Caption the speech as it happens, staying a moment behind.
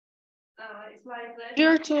It's my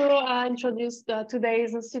pleasure to introduce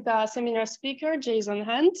today's CITA seminar speaker, Jason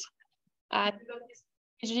Hunt. I got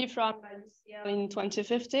his PhD from UCL in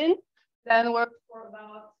 2015, then worked for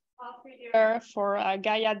about half a year for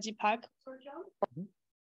Gaia Deepak Consortium.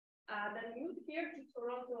 Then moved here to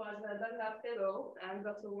Toronto as a Dunlap Fellow and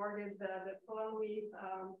got awarded the Columbia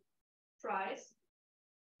Prize.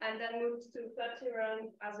 And then moved to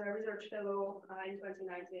Flatiron as a research fellow in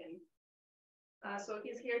 2019. So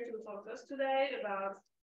he's here to talk to us today about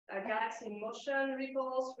galaxy motion,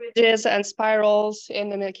 ripples, ridges, and spirals in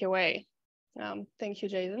the Milky Way. Thank you,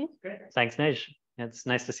 Jason. Great. Thanks, Nej. It's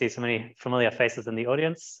nice to see so many familiar faces in the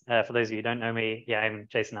audience. For those of you who don't know me, yeah, I'm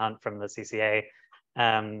Jason Hunt from the CCA,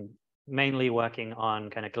 mainly working on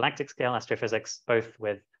kind of galactic scale astrophysics, both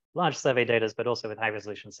with large survey data, but also with high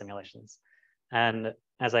resolution simulations. And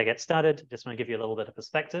as I get started, just want to give you a little bit of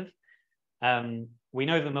perspective. We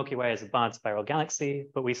know the Milky Way is a barred spiral galaxy,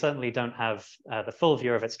 but we certainly don't have the full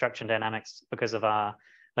view of its structure and dynamics because of our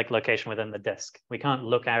location within the disk. We can't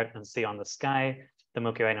look out and see on the sky the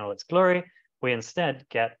Milky Way in all its glory. We instead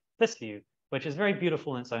get this view, which is very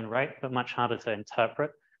beautiful in its own right, but much harder to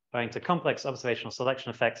interpret, owing to complex observational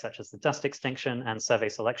selection effects such as the dust extinction and survey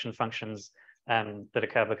selection functions that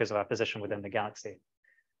occur because of our position within the galaxy.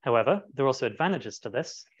 However, there are also advantages to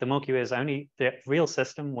this. The Milky Way is only the real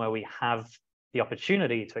system where we have the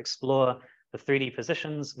opportunity to explore the 3D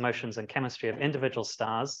positions, motions, and chemistry of individual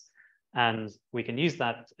stars. And we can use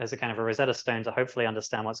that as a kind of a Rosetta Stone to hopefully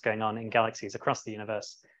understand what's going on in galaxies across the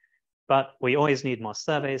universe. But we always need more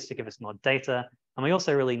surveys to give us more data. And we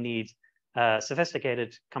also really need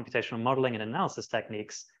sophisticated computational modeling and analysis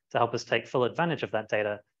techniques to help us take full advantage of that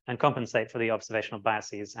data and compensate for the observational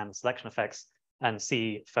biases and the selection effects and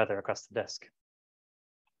see further across the disk.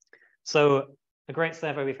 So a great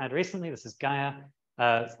survey we've had recently, this is Gaia.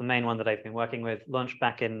 It's the main one that I've been working with, launched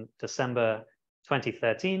back in December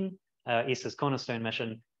 2013, ESA's Cornerstone mission.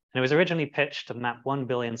 And it was originally pitched to map 1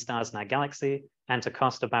 billion stars in our galaxy and to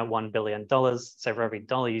cost about $1 billion. So for every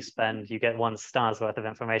dollar you spend, you get 1 star's worth of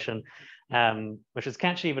information, which is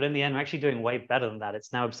catchy, but in the end, we're actually doing way better than that.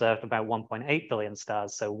 It's now observed about 1.8 billion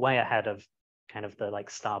stars, so way ahead of kind of the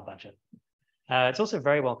star budget. It's also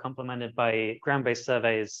very well complemented by ground-based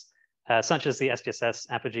surveys, such as the SDSS,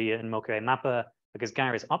 Apogee, and Milky Way Mapper, because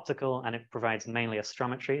Gaia is optical and it provides mainly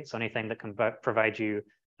astrometry. So anything that can provide you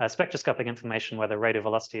spectroscopic information, whether radial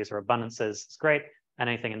velocities or abundances, is great. And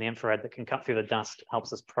anything in the infrared that can cut through the dust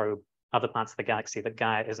helps us probe other parts of the galaxy that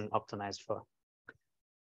Gaia isn't optimized for.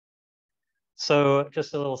 So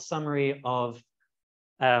just a little summary of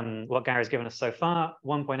what Gaia has given us so far: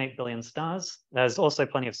 1.8 billion stars. There's also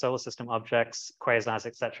plenty of solar system objects, quasars,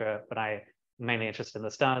 etc., but I'm mainly interested in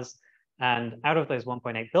the stars. And out of those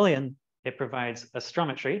 1.8 billion, it provides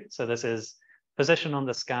astrometry. So this is position on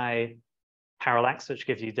the sky, parallax, which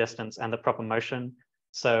gives you distance, and the proper motion.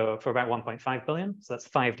 So for about 1.5 billion, so that's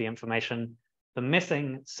 5D information. The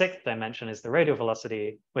missing 6th dimension is the radial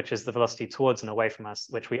velocity, which is the velocity towards and away from us,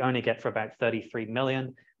 which we only get for about 33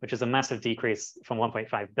 million, which is a massive decrease from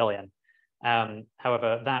 1.5 billion.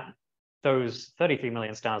 However, those 33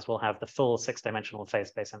 million stars will have the full 6-dimensional phase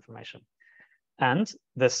space information. And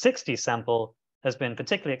the 6D sample has been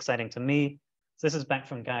particularly exciting to me. So this is back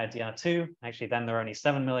from Gaia DR2. Actually, then there were only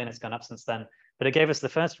 7 million. It's gone up since then. But it gave us the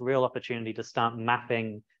first real opportunity to start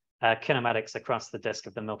mapping kinematics across the disk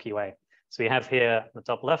of the Milky Way. So we have here on the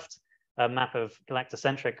top left a map of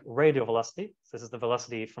galactocentric radial velocity. So this is the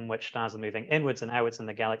velocity from which stars are moving inwards and outwards in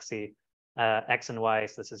the galaxy, X and Y.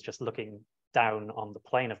 So this is just looking down on the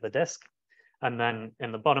plane of the disk. And then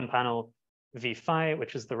in the bottom panel, V phi,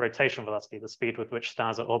 which is the rotational velocity, the speed with which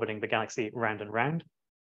stars are orbiting the galaxy round and round.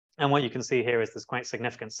 And what you can see here is this quite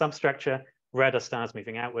significant substructure. Red are stars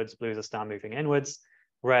moving outwards, blue is a star moving inwards.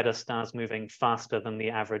 Red are stars moving faster than the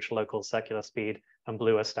average local circular speed, and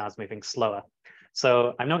blue are stars moving slower.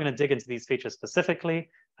 So I'm not going to dig into these features specifically.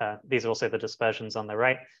 These are also the dispersions on the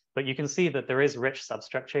right, but you can see that there is rich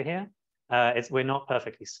substructure here. We're not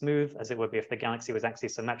perfectly smooth, as it would be if the galaxy was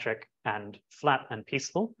axisymmetric and flat and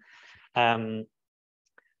peaceful. But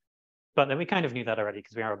then we kind of knew that already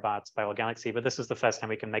because we are a barred spiral galaxy, but this was the first time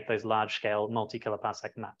we can make those large-scale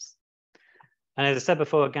multi-kiloparsec maps. And as I said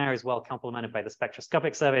before, Gaia is well complemented by the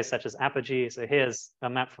spectroscopic surveys such as Apogee. So here's a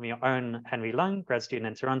map from your own Henry Lung, grad student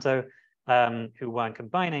in Toronto, who were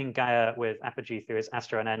combining Gaia with Apogee through his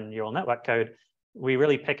AstroNN neural network code. We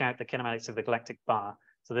really pick out the kinematics of the galactic bar.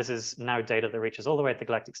 So this is now data that reaches all the way at the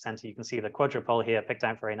galactic center. You can see the quadrupole here picked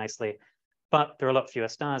out very nicely, but there are a lot fewer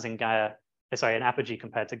stars in in Apogee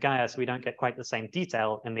compared to Gaia, so we don't get quite the same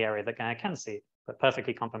detail in the area that Gaia can see, but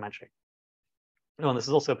perfectly complementary. Oh, and this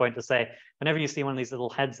is also a point to say, whenever you see one of these little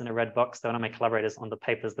heads in a red box, they're one of my collaborators on the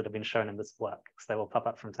papers that have been shown in this work, because they will pop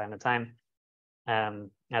up from time to time,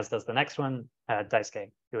 as does the next one,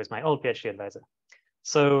 Daisuke, who is my old PhD advisor.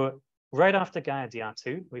 So right after Gaia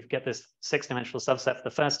DR2, we get this 6-dimensional subset for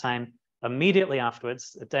the first time. Immediately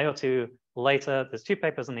afterwards, a day or two later, there's 2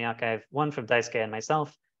 papers in the archive, one from Daisuke and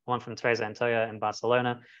myself, one from Teresa Antoya in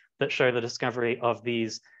Barcelona, that show the discovery of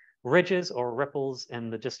these ridges or ripples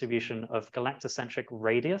in the distribution of galactocentric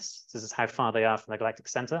radius. This is how far they are from the galactic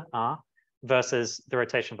center, R, versus the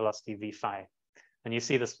rotation velocity V phi. And you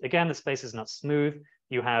see this, again, the space is not smooth.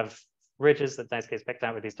 You have ridges that Daisuke has picked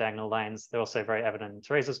out with these diagonal lines. They're also very evident in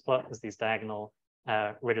Teresa's plot as these diagonal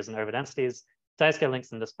ridges and overdensities. Daisuke links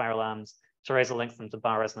them to spiral arms. Teresa links them to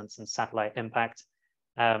bar resonance and satellite impact.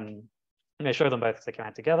 And I show them both because they come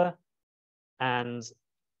out together. And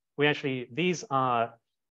we actually, these are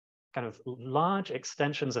kind of large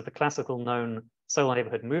extensions of the classical known solar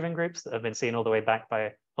neighborhood moving groups that have been seen all the way back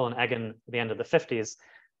by Hull and Egan at the end of the 50s.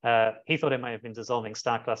 He thought it might have been dissolving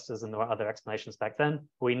star clusters, and there were other explanations back then.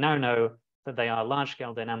 We now know that they are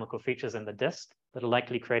large-scale dynamical features in the disk that are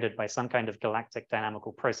likely created by some kind of galactic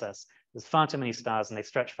dynamical process. There's far too many stars and they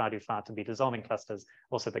stretch far too far to be dissolving clusters.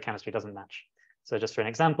 Also, the chemistry doesn't match. So just for an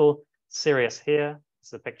example, Sirius here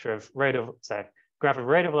is a picture of graph of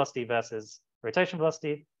radial velocity versus rotation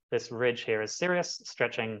velocity. This ridge here is Sirius,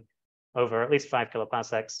 stretching over at least 5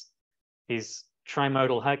 kiloparsecs. These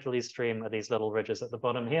trimodal Hercules stream are these little ridges at the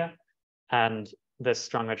bottom here. And this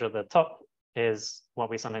strong ridge at the top is what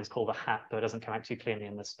we sometimes call the hat, though it doesn't come out too cleanly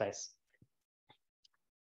in this space.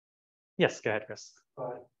 Yes, go ahead, Chris.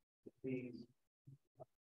 But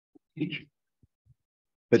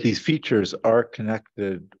these features are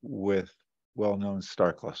connected with well-known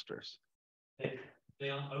star clusters. They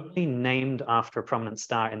are only named after a prominent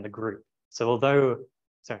star in the group. So although,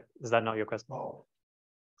 sorry, is that not your question? Oh.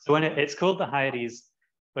 So when it's called the Hyades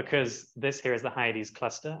because this here is the Hyades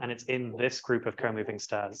cluster and it's in this group of co-moving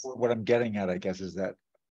stars. What I'm getting at, I guess, is that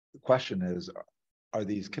the question is, are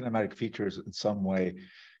these kinematic features in some way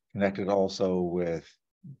connected also with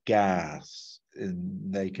gas,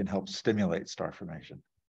 and they can help stimulate star formation?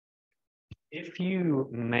 If you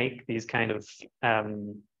make these kind of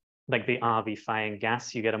like the RV phi in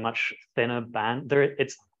gas, you get a much thinner band.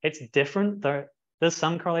 It's different. There's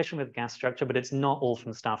some correlation with gas structure, but it's not all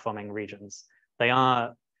from star forming regions. They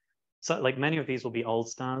are, so like many of these will be old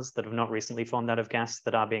stars that have not recently formed out of gas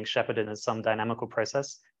that are being shepherded in some dynamical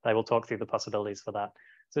process. I will talk through the possibilities for that.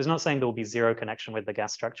 So it's not saying there will be zero connection with the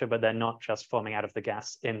gas structure, but they're not just forming out of the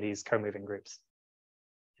gas in these co-moving groups.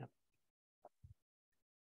 Yeah.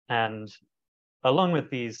 And along with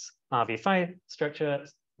these RV phi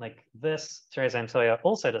structures, like this, Teresa Antoya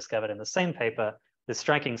also discovered in the same paper this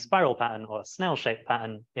striking spiral pattern or snail-shaped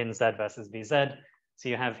pattern in Z versus VZ. So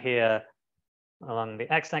you have here along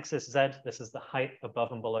the x-axis Z, this is the height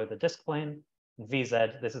above and below the disk plane.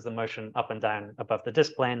 VZ, this is the motion up and down above the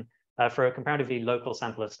disk plane for a comparatively local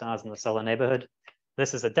sample of stars in the solar neighborhood.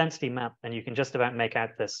 This is a density map, and you can just about make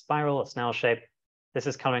out this spiral or snail shape. This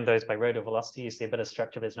is coloring those by radial velocity. You see a bit of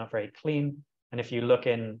structure, but it's not very clean. And if you look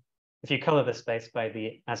in, if you color this space by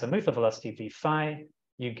the azimuthal velocity V phi,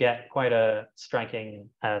 you get quite a striking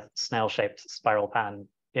snail-shaped spiral pattern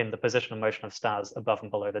in the position and motion of stars above and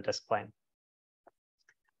below the disk plane.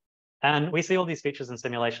 And we see all these features in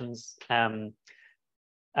simulations. And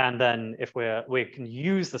then if we can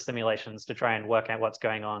use the simulations to try and work out what's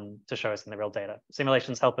going on to show us in the real data.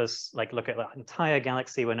 Simulations help us like look at the entire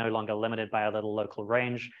galaxy. We're no longer limited by a little local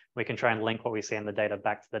range. We can try and link what we see in the data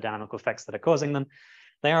back to the dynamical effects that are causing them.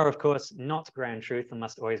 They are, of course, not ground truth and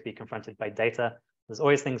must always be confronted by data. There's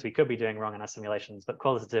always things we could be doing wrong in our simulations, but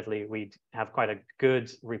qualitatively, we have quite a good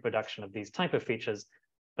reproduction of these type of features,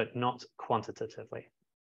 but not quantitatively.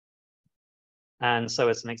 And so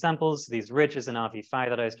as some examples, these ridges in RV phi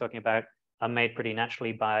that I was talking about are made pretty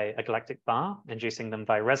naturally by a galactic bar, inducing them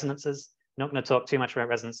by resonances. Not going to talk too much about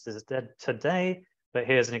resonances today, but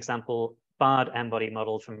here's an example, barred M-body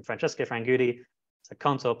model from Francesco Frangutti. It's a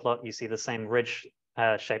contour plot. You see the same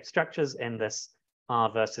ridge-shaped structures in this R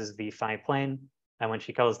versus V phi plane. And when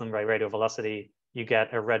she colors them by radial velocity, you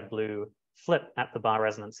get a red-blue flip at the bar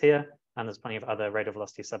resonance here, and there's plenty of other radial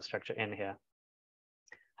velocity substructure in here.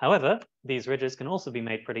 However, these ridges can also be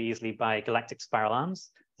made pretty easily by galactic spiral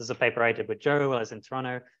arms. This is a paper I did with Joe while I was in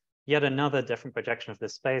Toronto. Yet another different projection of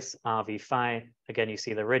this space, RV phi. Again, you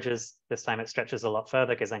see the ridges. This time it stretches a lot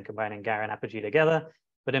further because I'm combining Gaia and apogee together.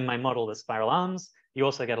 But in my model, the spiral arms, you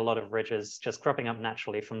also get a lot of ridges just cropping up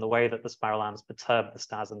naturally from the way that the spiral arms perturb the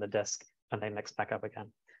stars in the disk and they mix back up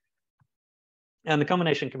again. And the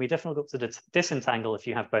combination can be difficult to disentangle if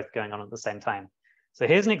you have both going on at the same time. So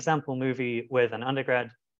here's an example movie with an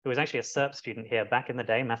undergrad who was actually a SERP student here back in the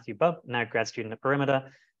day, Matthew Bubb, now grad student at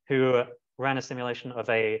Perimeter, who ran a simulation of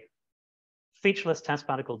a featureless test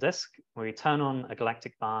particle disk where we turn on a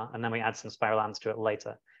galactic bar and then we add some spiral arms to it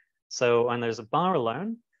later. So when there's a bar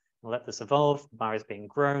alone, we'll let this evolve, the bar is being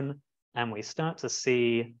grown, and we start to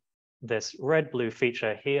see this red-blue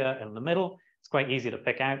feature here in the middle. It's quite easy to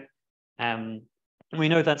pick out. We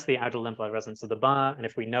know that's the outer limb-blood resonance of the bar, and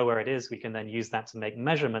if we know where it is, we can then use that to make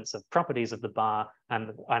measurements of properties of the bar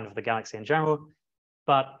and of the galaxy in general.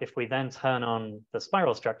 But if we then turn on the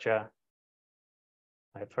spiral structure,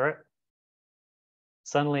 wait for it,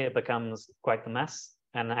 suddenly it becomes quite the mess,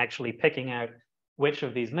 and actually picking out which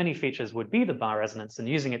of these many features would be the bar resonance and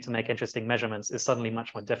using it to make interesting measurements is suddenly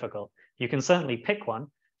much more difficult. You can certainly pick one,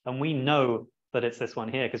 and we know that it's this one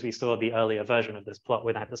here because we saw the earlier version of this plot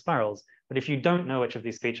without the spirals. But if you don't know which of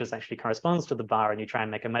these features actually corresponds to the bar and you try and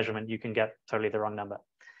make a measurement, you can get totally the wrong number.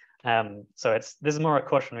 So this is more a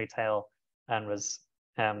cautionary tale and was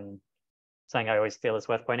something I always feel is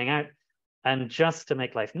worth pointing out. And just to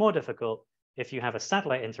make life more difficult, if you have a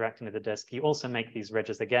satellite interacting with the disk, you also make these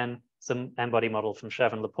ridges again, some n-body model from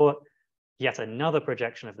Chervin-Laporte, yet another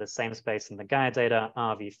projection of the same space in the Gaia data,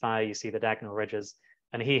 RV phi, you see the diagonal ridges,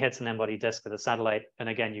 and he hits an n-body disk with a satellite, and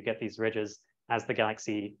again, you get these ridges as the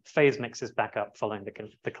galaxy phase mixes back up following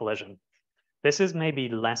the collision. This is maybe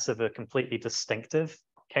less of a completely distinctive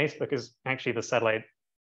case because actually the satellite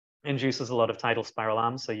induces a lot of tidal spiral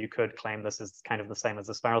arms, so you could claim this is kind of the same as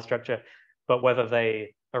the spiral structure, but whether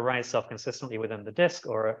they arise self-consistently within the disk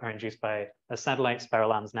or are induced by a satellite,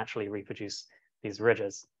 spiral arms naturally reproduce these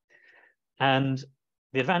ridges. And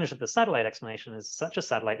the advantage of the satellite explanation is such a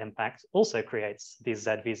satellite impact also creates these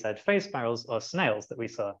ZVZ phase spirals or snails that we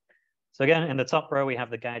saw. So again, in the top row, we have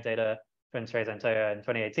the Gaia data from Thierry Zantoya in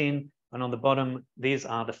 2018. And on the bottom, these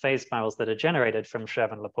are the phase spirals that are generated from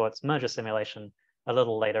Chervin-Laporte's merger simulation a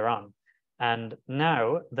little later on. And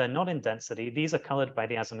now they're not in density. These are colored by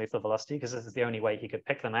the azimuthal velocity because this is the only way he could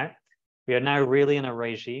pick them out. We are now really in a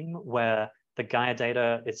regime where the Gaia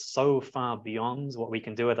data is so far beyond what we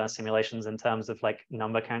can do with our simulations in terms of like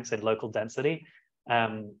number counts and local density.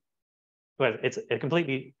 Well, it's a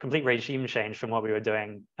complete regime change from what we were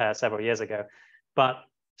doing several years ago. But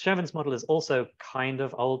Chervin's model is also kind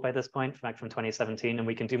of old by this point, in fact, from 2017, and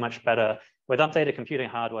we can do much better with updated computing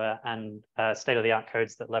hardware and state-of-the-art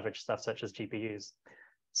codes that leverage stuff such as GPUs.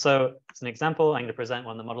 So as an example, I'm going to present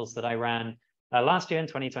one of the models that I ran last year in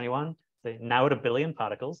 2021, now at 1 billion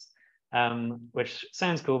particles. Which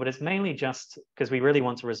sounds cool, but it's mainly just because we really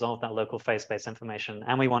want to resolve that local phase space information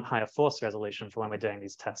and we want higher force resolution for when we're doing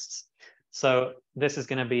these tests. So this is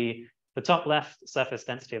going to be the top left surface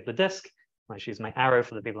density of the disk. I might use my arrow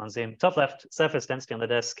for the people on Zoom. Top left surface density on the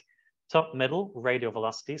disk, top middle radial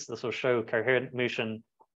velocity. So this will show coherent motion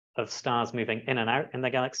of stars moving in and out in the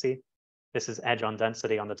galaxy. This is edge on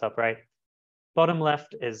density on the top right. Bottom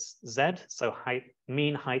left is Z, so height,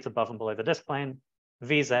 mean height above and below the disk plane.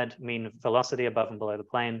 VZ, mean velocity above and below the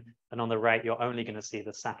plane. And on the right, you're only going to see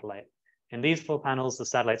the satellite. In these 4 panels, the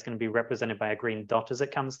satellite's going to be represented by a green dot as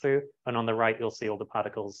it comes through. And on the right, you'll see all the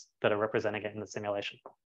particles that are representing it in the simulation.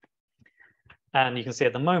 And you can see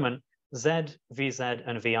at the moment, Z, VZ,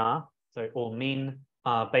 and VR, so all mean,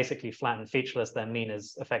 are basically flat and featureless. Their mean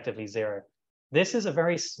is effectively 0. This is a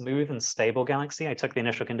very smooth and stable galaxy. I took the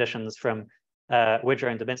initial conditions from Widger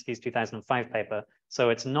and Dubinsky's 2005 paper. So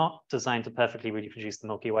it's not designed to perfectly reproduce the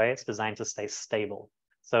Milky Way. It's designed to stay stable.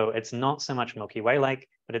 So it's not so much Milky Way-like,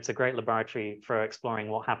 but it's a great laboratory for exploring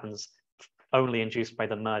what happens only induced by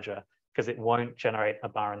the merger, because it won't generate a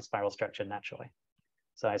bar and spiral structure naturally.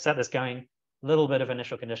 So I set this going, a little bit of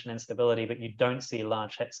initial condition instability, but you don't see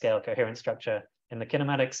large scale coherent structure in the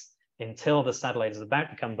kinematics until the satellite is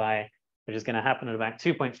about to come by, which is going to happen at about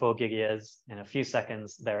 2.4 gig years. In a few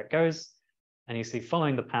seconds, there it goes. And you see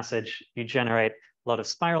following the passage, you generate a lot of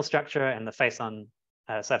spiral structure and the face on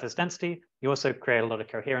surface density. You also create a lot of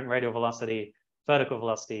coherent radial velocity, vertical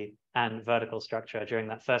velocity, and vertical structure during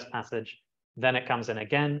that first passage. Then it comes in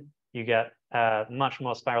again. You get much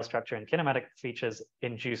more spiral structure and kinematic features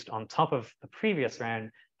induced on top of the previous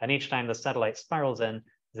round. And each time the satellite spirals in,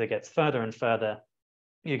 as it gets further and further,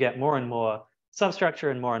 you get more and more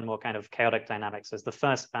substructure and more kind of chaotic dynamics as the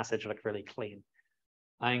first passage looked really clean.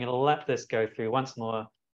 I'm going to let this go through once more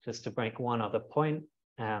just to make one other point.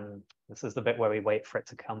 This is the bit where we wait for it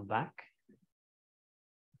to come back.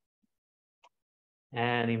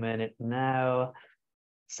 Any minute now.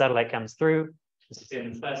 Satellite comes through. Just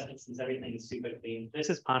in the first instance, everything is super clean.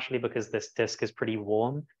 This is partially because this disk is pretty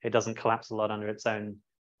warm. It doesn't collapse a lot under its own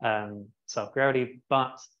self-gravity.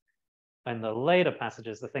 But in the later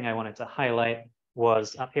passages, the thing I wanted to highlight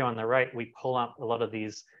was up here on the right, we pull up a lot of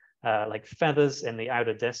these like feathers in the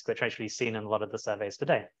outer disk, which are actually seen in a lot of the surveys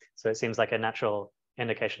today. So it seems like a natural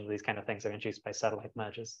indication that these kind of things are induced by satellite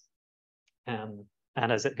mergers. And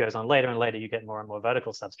as it goes on later and later, you get more and more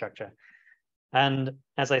vertical substructure. And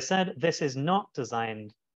as I said, this is not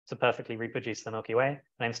designed to perfectly reproduce the Milky Way.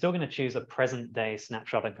 And I'm still going to choose a present day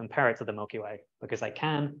snapshot and compare it to the Milky Way because I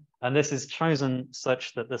can. And this is chosen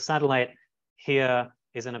such that the satellite here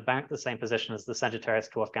is in about the same position as the Sagittarius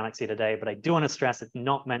dwarf galaxy today. But I do want to stress it's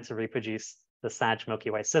not meant to reproduce the Sag Milky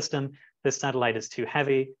Way system. This satellite is too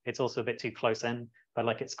heavy. It's also a bit too close in, but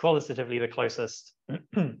like it's qualitatively the closest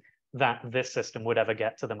that this system would ever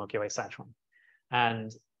get to the Milky Way Sag one.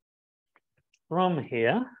 And from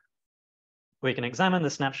here, we can examine the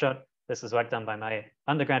snapshot. This is work done by my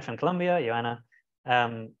undergrad from Columbia, Joanna.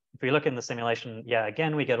 If we look in the simulation, yeah,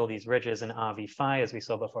 again, we get all these ridges in RV phi, as we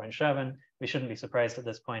saw before in Shervin. We shouldn't be surprised at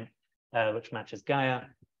this point, which matches Gaia.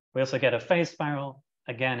 We also get a phase spiral.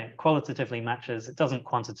 Again, it qualitatively matches. It doesn't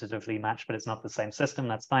quantitatively match, but it's not the same system.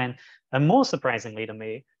 That's fine. And more surprisingly to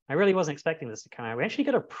me, I really wasn't expecting this to come out. We actually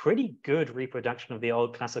get a pretty good reproduction of the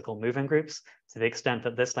old classical moving groups to the extent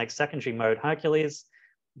that this like secondary mode Hercules,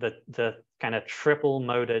 the kind of triple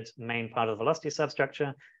moded main part of the velocity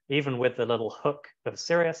substructure, even with the little hook of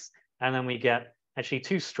Sirius. And then we get actually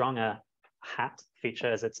two stronger hat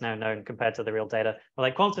feature, as it's now known, compared to the real data. But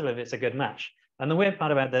like quantitatively, it's a good match. And the weird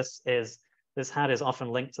part about this is this hat is often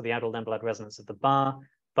linked to the outer limb blood resonance of the bar,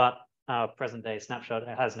 but our present day snapshot,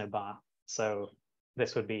 it has no bar. So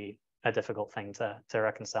this would be a difficult thing to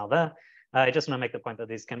reconcile there. I just want to make the point that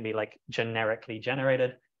these can be like generically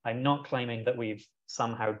generated. I'm not claiming that we've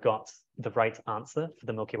somehow got the right answer for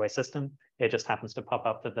the Milky Way system. It just happens to pop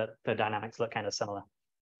up that the dynamics look kind of similar.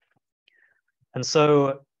 And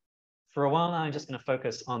so for a while now, I'm just going to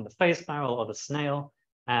focus on the phase spiral or the snail.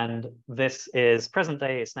 And this is present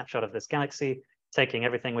day snapshot of this galaxy, taking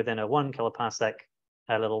everything within a 1 kiloparsec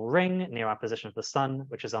little ring near our position of the sun,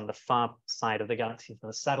 which is on the far side of the galaxy from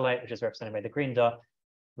the satellite, which is represented by the green dot.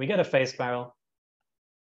 We get a phase spiral.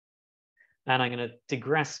 And I'm going to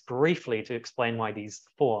digress briefly to explain why these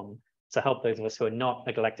form to help those of us who are not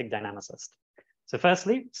a galactic dynamicist. So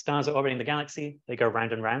firstly, stars are orbiting the galaxy. They go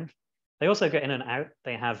round and round. They also go in and out.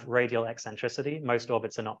 They have radial eccentricity. Most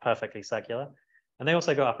orbits are not perfectly circular. And they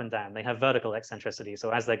also go up and down. They have vertical eccentricity. So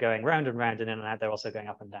as they're going round and round and in and out, they're also going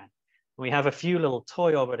up and down. We have a few little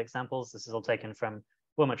toy orbit examples. This is all taken from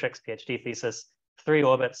Wilma Trick's PhD thesis. 3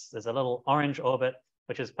 orbits. There's a little orange orbit,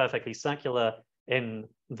 which is perfectly circular in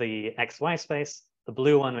the XY space, the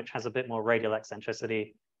blue one, which has a bit more radial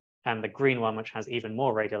eccentricity, and the green one, which has even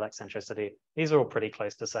more radial eccentricity. These are all pretty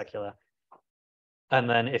close to circular. And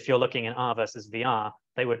then if you're looking in R versus VR,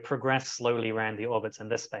 they would progress slowly around the orbits in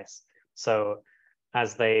this space. So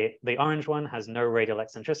as the orange one has no radial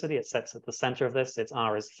eccentricity, it sets at the center of this, its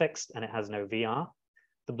R is fixed and it has no VR.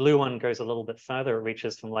 The blue one goes a little bit further, it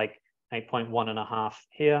reaches from like 8.1½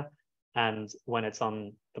 here. And when it's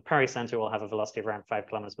on the pericenter, we'll have a velocity of around 5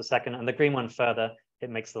 kilometers per second. And the green one further, it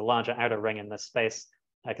makes the larger outer ring in this space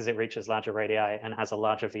because it reaches larger radii and has a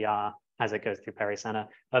larger VR as it goes through pericenter.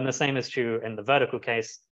 And the same is true in the vertical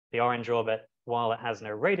case. The orange orbit, while it has no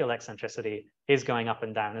radial eccentricity, is going up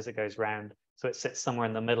and down as it goes round. So it sits somewhere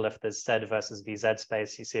in the middle if there's Z versus VZ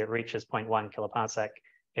space. You see it reaches 0.1 kiloparsec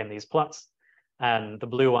in these plots. And the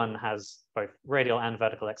blue one has both radial and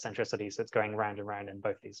vertical eccentricity, so it's going round and round in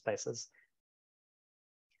both these spaces.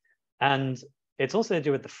 And it's also to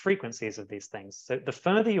do with the frequencies of these things. So the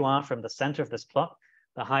further you are from the center of this plot,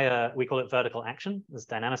 the higher, we call it vertical action as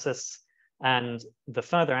dynamicists. And the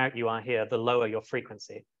further out you are here, the lower your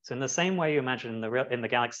frequency. So in the same way you imagine in the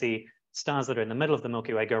galaxy, stars that are in the middle of the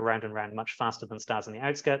Milky Way go round and round much faster than stars in the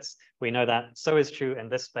outskirts. We know that so is true in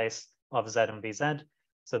this space of Z and VZ.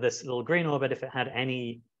 So this little green orbit, if it had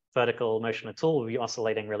any vertical motion at all, will be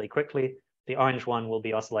oscillating really quickly. The orange one will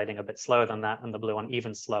be oscillating a bit slower than that, and the blue one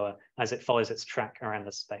even slower as it follows its track around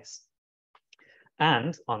this space.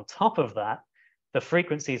 And on top of that, the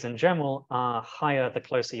frequencies in general are higher the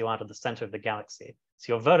closer you are to the center of the galaxy.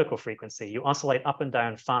 So your vertical frequency, you oscillate up and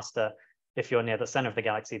down faster if you're near the center of the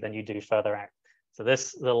galaxy than you do further out. So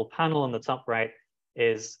this little panel on the top right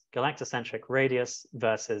is galactocentric radius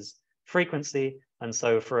versus frequency. And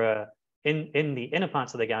so for in the inner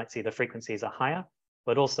parts of the galaxy, the frequencies are higher,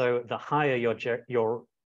 but also the higher your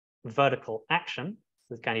vertical action,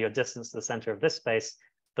 so kind of your distance to the center of this space,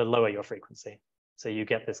 the lower your frequency. So you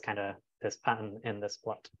get this kind of this pattern in this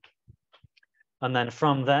plot. And then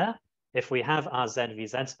from there, if we have our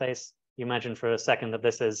ZVZ space, you imagine for a second that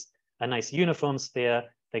this is a nice uniform sphere.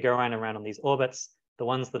 They go around and around on these orbits. The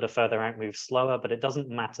ones that are further out move slower, but it doesn't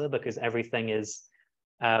matter because everything is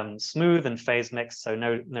smooth and phase mixed, so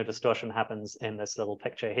no distortion happens in this little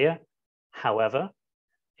picture here. However,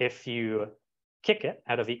 if you kick it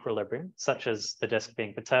out of equilibrium, such as the disk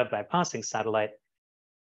being perturbed by a passing satellite,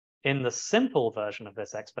 in the simple version of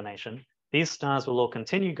this explanation, these stars will all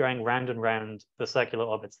continue going round and round the circular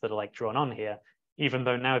orbits that are like drawn on here, even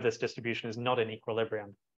though now this distribution is not in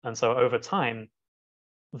equilibrium. And so over time,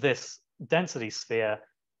 this density sphere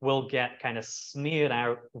will get kind of smeared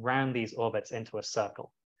out around these orbits into a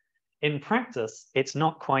circle. In practice, it's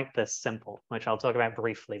not quite this simple, which I'll talk about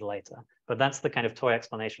briefly later, but that's the kind of toy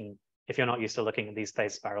explanation if you're not used to looking at these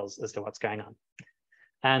phase spirals as to what's going on.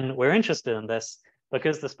 And we're interested in this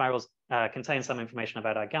because the spirals contain some information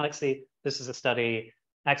about our galaxy. This is a study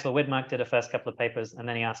Axel Widmark did a first couple of papers, and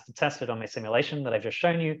then he asked to test it on my simulation that I've just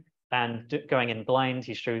shown you. And going in blind,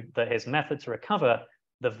 he showed that his method to recover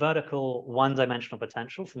the vertical one-dimensional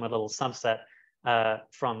potential from a little subset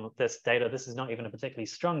from this data. This is not even a particularly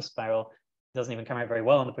strong spiral. It doesn't even come out very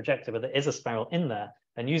well on the projector, but there is a spiral in there.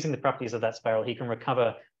 And using the properties of that spiral, he can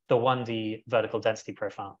recover the 1D vertical density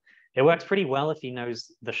profile. It works pretty well if he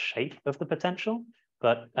knows the shape of the potential,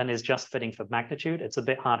 and is just fitting for magnitude. It's a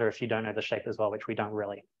bit harder if you don't know the shape as well, which we don't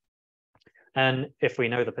really. And if we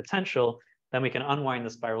know the potential, then we can unwind the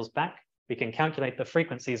spirals back. We can calculate the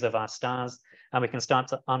frequencies of our stars, and we can start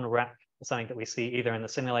to unwrap something that we see either in the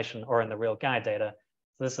simulation or in the real guide data.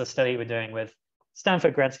 So this is a study we're doing with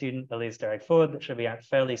Stanford grad student Elise Derrick-Ford that should be out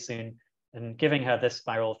fairly soon, and giving her this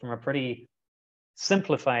spiral from a pretty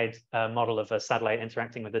simplified model of a satellite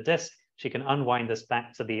interacting with the disk. She can unwind this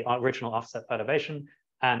back to the original offset perturbation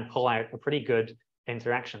and pull out a pretty good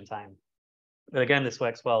interaction time. But again, this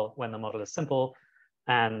works well when the model is simple,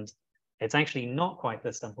 and it's actually not quite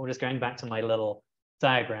this simple. Just going back to my little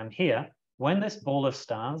diagram here, when this ball of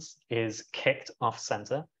stars is kicked off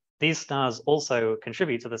center, these stars also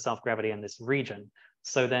contribute to the self-gravity in this region.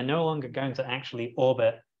 So they're no longer going to actually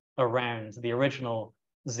orbit around the original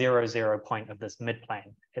 0, point of this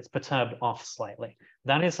midplane. It's perturbed off slightly.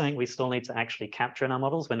 That is something we still need to actually capture in our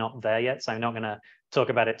models. We're not there yet, so I'm not going to talk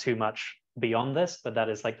about it too much beyond this, but that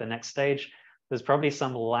is like the next stage. There's probably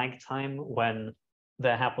some lag time when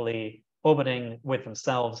they're happily orbiting with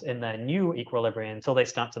themselves in their new equilibrium until they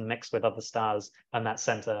start to mix with other stars and that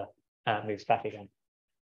center moves back again.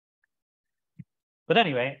 But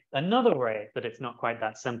anyway, another way that it's not quite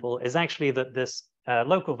that simple is actually that this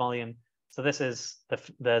local volume. So this is the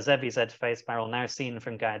ZVZ phase spiral now seen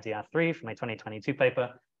from Gaia DR3 from my 2022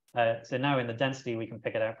 paper. So now in the density, we can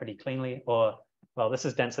pick it out pretty cleanly, or, well, this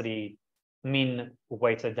is density, mean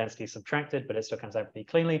weighted density subtracted, but it still comes out pretty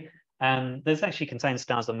cleanly. And this actually contains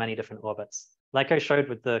stars on many different orbits. Like I showed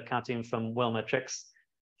with the cartoon from Wilma Trick's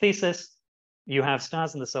thesis, you have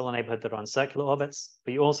stars in the solar neighborhood that are on circular orbits,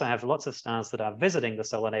 but you also have lots of stars that are visiting the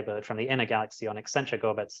solar neighborhood from the inner galaxy on eccentric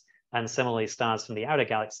orbits, and similarly stars from the outer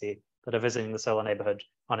galaxy that are visiting the solar neighborhood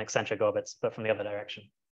on eccentric orbits, but from the other direction.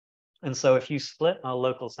 And so if you split our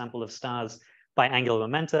local sample of stars by angular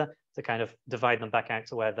momenta to kind of divide them back out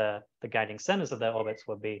to where the guiding centers of their orbits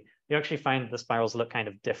would be, you actually find the spirals look kind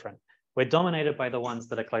of different. We're dominated by the ones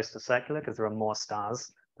that are close to circular because there are more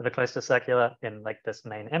stars that are close to circular in like this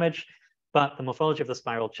main image, but the morphology of the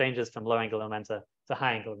spiral changes from low angular momenta to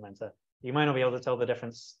high angular momenta. You might not be able to tell the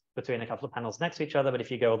difference between a couple of panels next to each other, but if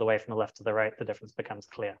you go all the way from the left to the right, the difference becomes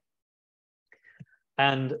clear.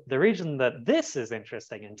 And the reason that this is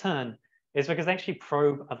interesting in turn is because they actually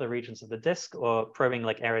probe other regions of the disk, or probing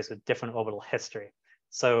like areas with different orbital history.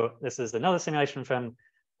 So this is another simulation from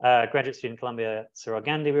graduate student Columbia Cyril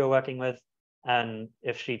Gandhi we were working with. And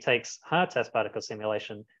if she takes her test particle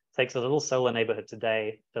simulation, takes a little solar neighborhood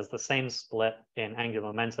today, does the same split in angular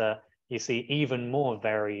momenta, you see even more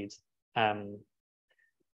varied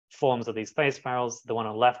forms of these phase spirals. The one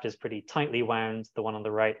on the left is pretty tightly wound. The one on the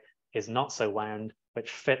right is not so wound, which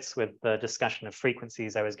fits with the discussion of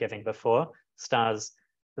frequencies I was giving before. Stars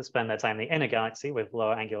that spend their time in the inner galaxy with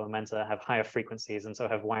lower angular momenta have higher frequencies and so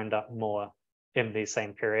have wound up more in the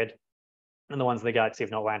same period. And the ones in the galaxy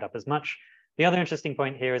have not wound up as much. The other interesting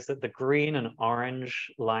point here is that the green and orange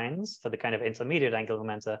lines for the kind of intermediate angular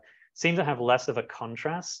momenta seem to have less of a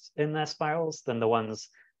contrast in their spirals than the ones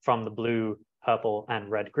from the blue, purple, and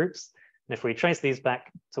red groups. And if we trace these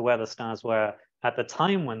back to where the stars were at the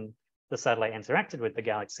time when the satellite interacted with the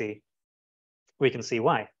galaxy, we can see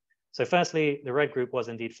why. So firstly, the red group was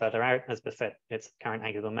indeed further out as befit its current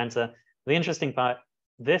angular momenta. The interesting part,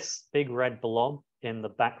 this big red blob in the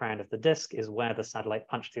background of the disk is where the satellite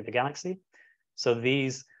punched through the galaxy. So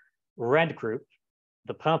these red group,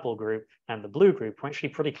 the purple group, and the blue group were actually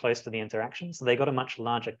pretty close to the interaction. So they got a much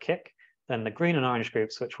larger kick than the green and orange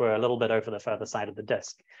groups, which were a little bit over the further side of the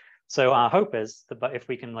disk. So our hope is that if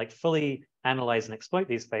we can like fully analyze and exploit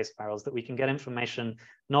these phase spirals, that we can get information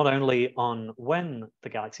not only on when the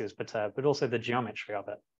galaxy was perturbed, but also the geometry of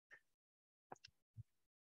it.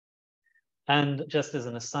 And just as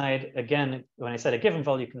an aside, again, when I said a given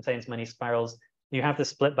volume contains many spirals, you have the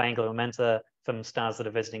split by angular momenta from stars that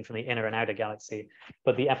are visiting from the inner and outer galaxy.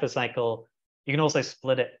 But the epicycle, you can also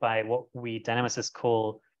split it by what we dynamicists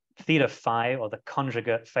call theta phi, or the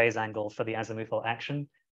conjugate phase angle for the azimuthal action.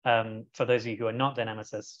 For those of you who are not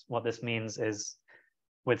dynamicists, what this means is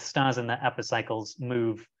with stars in their epicycles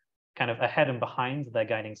move kind of ahead and behind their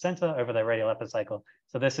guiding center over their radial epicycle.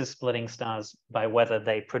 So this is splitting stars by whether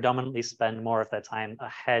they predominantly spend more of their time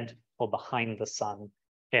ahead or behind the sun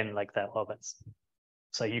in like their orbits.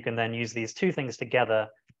 So you can then use these two things together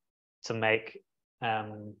to make,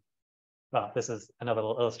 well, this is another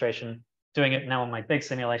little illustration. Doing it now on my big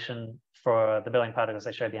simulation for the billion particles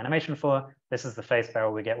I showed the animation for. This is the phase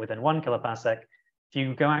spiral we get within 1 kiloparsec. If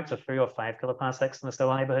you go out to 3 or 5 kiloparsecs in the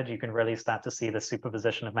solar neighborhood, you can really start to see the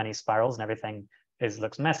superposition of many spirals and everything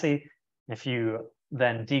looks messy. If you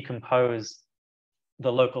then decompose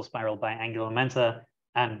the local spiral by angular momenta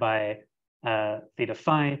and by theta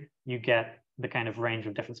phi, you get the kind of range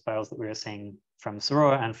of different spirals that we were seeing from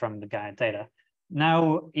Soror and from the Gaia data.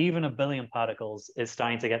 Now, even 1 billion particles is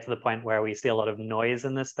starting to get to the point where we see a lot of noise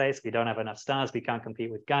in this space. We don't have enough stars. We can't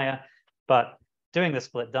compete with Gaia. But doing the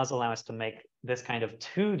split does allow us to make this kind of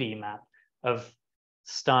 2D map of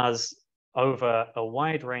stars over a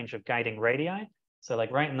wide range of guiding radii. So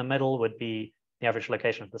like right in the middle would be the average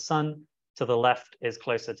location of the sun. To the left is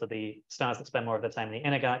closer to the stars that spend more of their time in the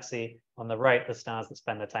inner galaxy. On the right, the stars that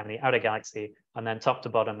spend their time in the outer galaxy. And then top to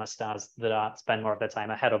bottom are stars that spend more of their time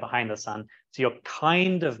ahead or behind the sun. So you're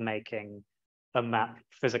kind of making a map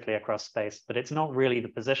physically across space, but it's not really the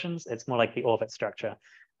positions. It's more like the orbit structure.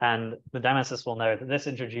 And the dynamicists will know that this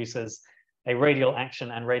introduces a radial action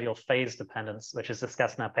and radial phase dependence, which is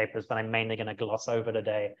discussed in our papers, but I'm mainly going to gloss over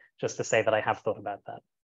today just to say that I have thought about that.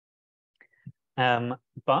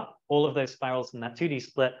 But all of those spirals in that 2D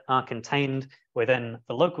split are contained within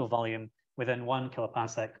the local volume within 1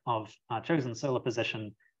 kiloparsec of our chosen solar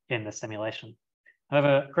position in the simulation.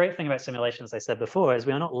 However, great thing about simulations, I said before, is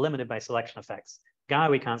we are not limited by selection effects. Gaia,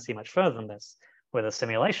 we can't see much further than this. With a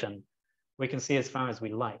simulation, we can see as far as we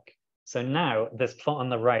like. So now this plot on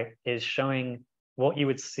the right is showing what you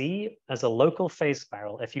would see as a local phase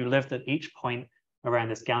spiral if you lived at each point around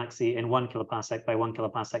this galaxy in 1 kiloparsec by 1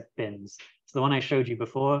 kiloparsec bins. So the one I showed you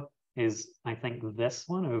before is, I think, this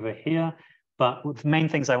one over here. But the main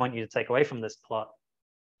things I want you to take away from this plot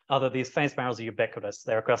are that these phase spirals are ubiquitous.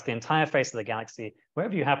 They're across the entire face of the galaxy.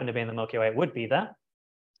 Wherever you happen to be in the Milky Way, it would be there.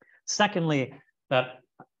 Secondly, that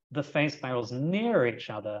the phase spirals near each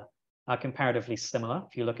other are comparatively similar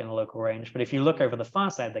if you look in a local range. But if you look over the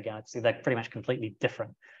far side of the galaxy, they're pretty much completely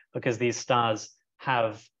different because these stars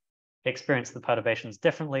have experienced the perturbations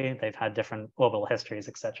differently. They've had different orbital histories,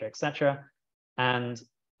 et cetera, et cetera. And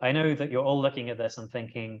I know that you're all looking at this and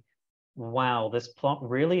thinking, wow, this plot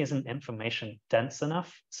really isn't information dense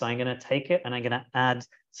enough. So I'm going to take it and I'm going to add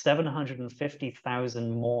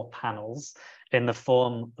 750,000 more panels in the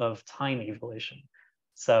form of time evolution.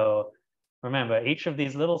 So remember, each of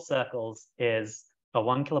these little circles is a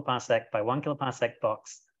 1 kiloparsec by 1 kiloparsec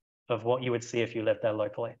box of what you would see if you lived there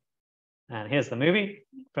locally. And here's the movie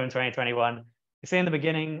from 2021. You see in the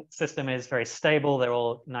beginning, system is very stable. They're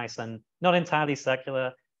all nice and not entirely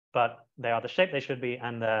circular, but they are the shape they should be,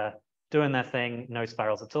 and they're doing their thing, no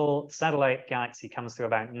spirals at all. Satellite galaxy comes through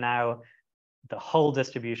about now. The whole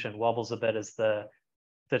distribution wobbles a bit as the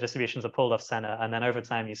distributions are pulled off center, and then over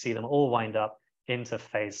time you see them all wind up into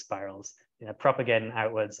phase spirals, propagating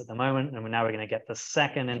outwards at the moment. And now we're going to get the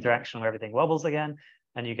second interaction where everything wobbles again,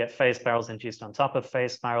 and you get phase spirals induced on top of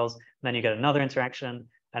phase spirals. Then you get another interaction,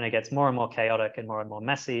 and it gets more and more chaotic and more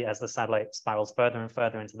messy as the satellite spirals further and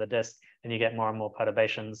further into the disk, and you get more and more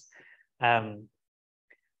perturbations.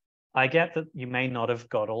 I get that you may not have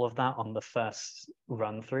got all of that on the first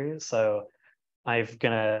run through, so I'm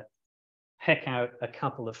gonna pick out a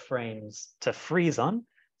couple of frames to freeze on.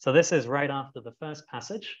 So this is right after the first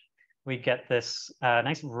passage. We get this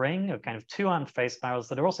nice ring of kind of 2-armed phase spirals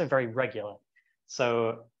that are also very regular.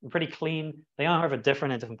 So pretty clean. They are, however,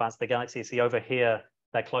 different in different parts of the galaxy. See over here,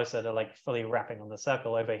 they're closer to like fully wrapping on the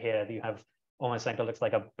circle. Over here, you have almost like it looks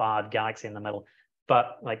like a barred galaxy in the middle.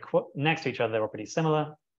 But like next to each other, they were pretty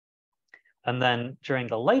similar. And then during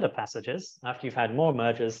the later passages, after you've had more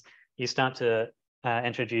mergers, you start to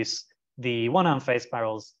introduce the 1-armed phase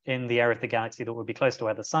spirals in the area of the galaxy that would be close to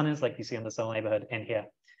where the sun is, like you see in the solar neighborhood in here.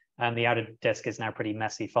 and the outer disk is now pretty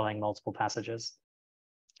messy following multiple passages.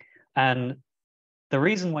 And the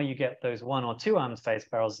reason why you get those 1 or 2 armed phase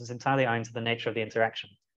spirals is entirely owing to the nature of the interaction.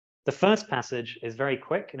 The first passage is very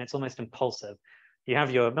quick and it's almost impulsive. You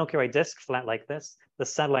have your Milky Way disk flat like this. The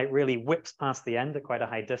satellite really whips past the end at quite a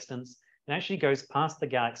high distance and actually goes past the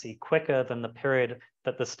galaxy quicker than the period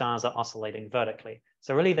that the stars are oscillating vertically.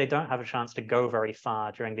 So really, they don't have a chance to go very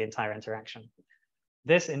far during the entire interaction.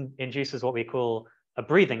 This induces what we call a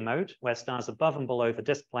breathing mode, where stars above and below the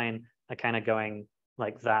disk plane are kind of going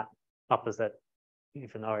like that, opposite,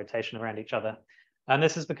 even though rotation around each other. And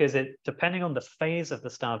this is because depending on the phase of the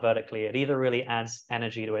star vertically, it either really adds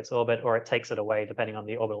energy to its orbit or it takes it away, depending on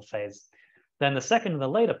the orbital phase. Then the second and the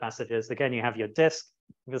later passages, again, you have your disk,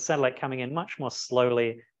 the satellite coming in much more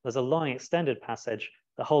slowly. There's a long extended passage.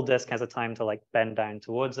 The whole disk has a time to like bend down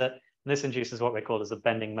towards it. And this induces what we call as a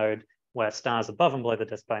bending mode, where stars above and below the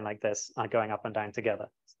disk plane like this are going up and down together.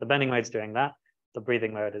 So the bending mode is doing that. The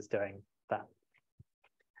breathing mode is doing that.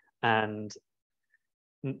 And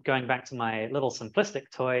going back to my little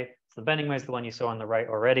simplistic toy, so the bending mode is the one you saw on the right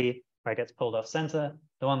already, where it gets pulled off center.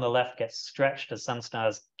 The one on the left gets stretched as some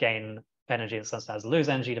stars gain energy and some stars lose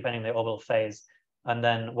energy, depending on the orbital phase. And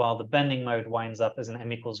then while the bending mode winds up as an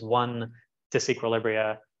m=1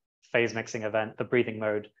 disequilibria phase mixing event, the breathing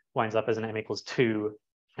mode winds up as an m=2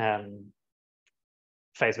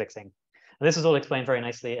 phase mixing. And this is all explained very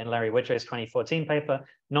nicely in Larry Widger's 2014 paper,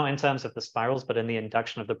 not in terms of the spirals, but in the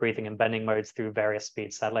induction of the breathing and bending modes through various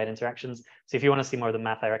speed satellite interactions. So if you want to see more of the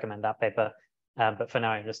math, I recommend that paper. But for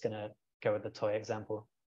now, I'm just going to go with the toy example.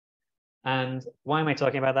 And why am I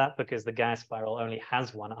talking about that? Because the Gaia spiral only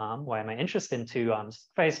has 1 arm. Why am I interested in 2 armed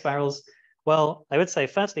phase spirals? Well, I would say,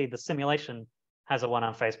 firstly, the simulation has a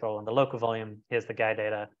 1-arm phase spiral in the local volume. Here's the Gaia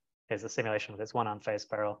data. Here's the simulation with its 1-arm phase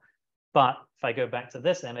spiral. But if I go back to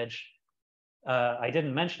this image, I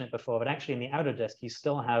didn't mention it before, but actually in the outer disk, you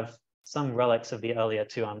still have some relics of the earlier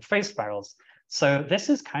 2-armed phase spirals. So this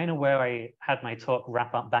is kind of where I had my talk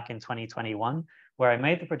wrap up back in 2021, where I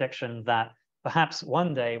made the prediction that perhaps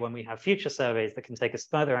one day when we have future surveys that can take us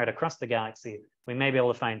further out across the galaxy, we may be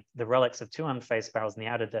able to find the relics of 2-armed phase spirals in the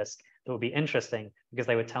outer disk that would be interesting because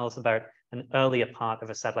they would tell us about an earlier part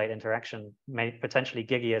of a satellite interaction, potentially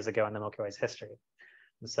gigayears ago in the Milky Way's history.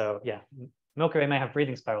 And so, yeah, Milky Way may have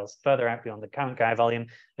breathing spirals further out beyond the current Gaia volume.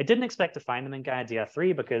 I didn't expect to find them in Gaia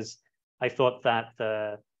DR3 because I thought that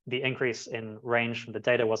the increase in range from the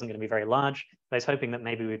data wasn't going to be very large. But I was hoping that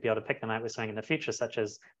maybe we'd be able to pick them out with something in the future, such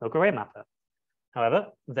as Milky Way Mapper. However,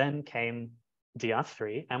 then came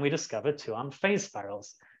DR3, and we discovered 2-armed phase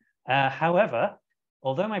spirals. However,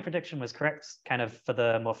 although my prediction was correct kind of for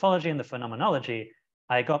the morphology and the phenomenology,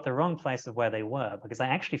 I got the wrong place of where they were because I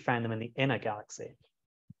actually found them in the inner galaxy.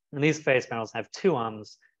 And these phase spirals have 2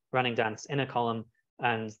 arms running down this inner column,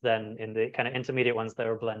 and then in the kind of intermediate ones,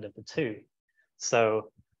 they're a blend of the 2.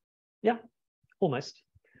 So yeah, almost.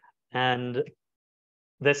 And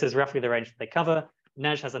this is roughly the range that they cover.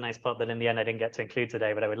 Nej has a nice plot that in the end I didn't get to include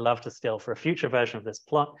today, but I would love to steal for a future version of this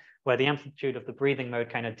plot, where the amplitude of the breathing mode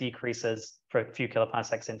kind of decreases for a few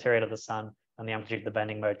kiloparsecs interior to the sun, and the amplitude of the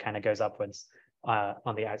bending mode kind of goes upwards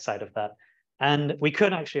on the outside of that. And we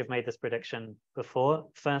could actually have made this prediction before.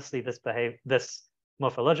 Firstly, this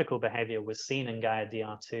morphological behavior was seen in Gaia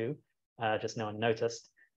DR2, just no one noticed,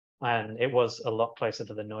 and it was a lot closer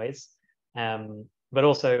to the noise. But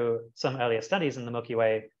also some earlier studies in the Milky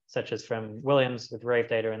Way, such as from Williams with Rave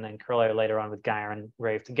data, and then Carrillo later on with Gaia and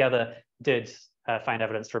Rave together, did find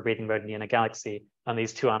evidence for a breathing mode in the inner galaxy. And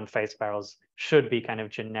these 2-armed phase spirals should be kind of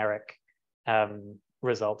generic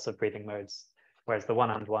results of breathing modes, whereas the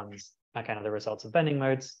 1-armed ones are kind of the results of bending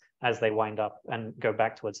modes as they wind up and go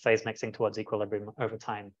back towards phase mixing towards equilibrium over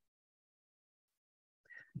time.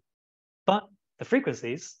 But the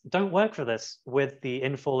frequencies don't work for this with the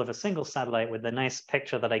infall of a single satellite with the nice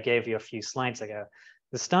picture that I gave you a few slides ago.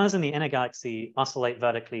 The stars in the inner galaxy oscillate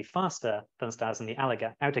vertically faster than stars in the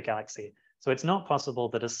outer galaxy. So it's not possible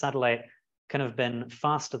that a satellite can have been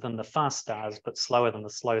faster than the fast stars, but slower than the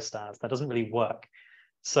slow stars. That doesn't really work.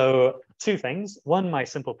 So 2 things. One, my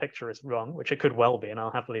simple picture is wrong, which it could well be, and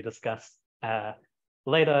I'll happily discuss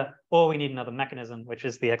later. Or we need another mechanism, which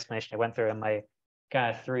is the explanation I went through in my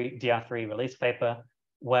Gaia DR3 release paper,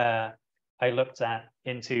 where I looked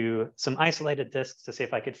into some isolated disks to see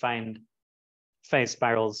if I could find phase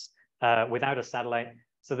spirals without a satellite.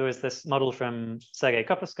 So there was this model from Sergei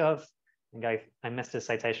Koposkov, and I missed his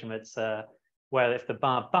citation, but it's where if the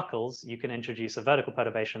bar buckles, you can introduce a vertical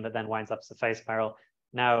perturbation that then winds up as a phase spiral.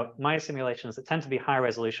 Now, my simulations that tend to be high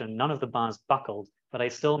resolution, none of the bars buckled, but I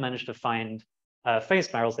still managed to find phase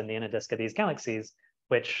spirals in the inner disk of these galaxies.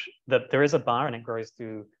 there is a bar and it grows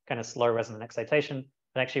through kind of slow resonant excitation.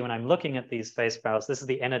 But actually, when I'm looking at these phase spirals, this is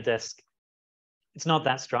the inner disk. It's not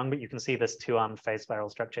that strong, but you can see this two-armed phase spiral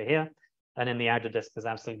structure here. And in the outer disk, there's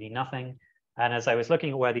absolutely nothing. And as I was looking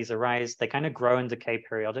at where these arise, they kind of grow and decay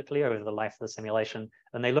periodically over the life of the simulation.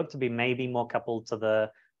 And they look to be maybe more coupled to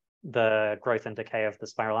the growth and decay of the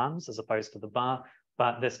spiral arms as opposed to the bar.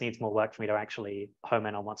 But this needs more work for me to actually home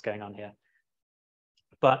in on what's going on here.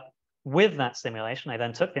 But with that simulation, I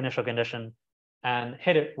then took the initial condition and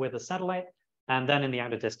hit it with a satellite. And then in the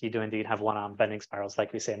outer disk, you do indeed have one-arm bending spirals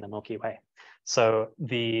like we see in the Milky Way. So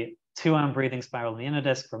the two-arm breathing spiral in the inner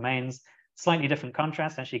disk remains. Slightly different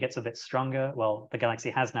contrast, actually gets a bit stronger. Well, the galaxy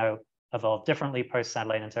has now evolved differently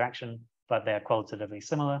post-satellite interaction, but they're qualitatively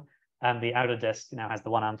similar. And the outer disk now has the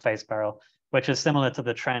one-arm phase spiral, which is similar to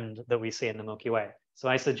the trend that we see in the Milky Way. So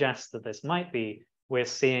I suggest that this might be, we're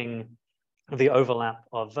seeing the overlap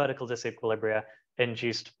of vertical disequilibria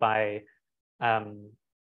induced by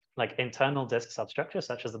like internal disk substructure,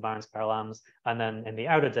 such as the bar and spiral arms, and then in the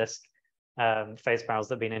outer disk, phase spirals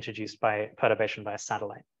that have been introduced by perturbation by a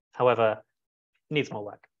satellite. However, needs more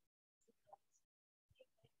work.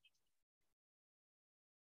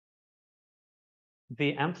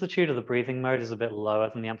 The amplitude of the breathing mode is a bit lower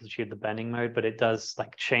than the amplitude of the bending mode, but it does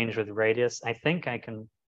like change with radius. I think I can,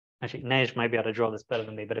 actually, Nej might be able to draw this better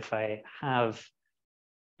than me, but if I have,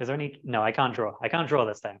 is there any, no, I can't draw. I can't draw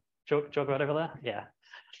this time. Joke right over there? Yeah.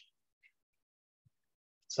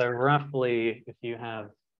 So roughly, if you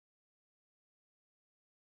have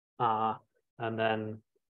R, and then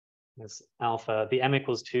this alpha, the m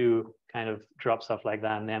equals 2 kind of drops off like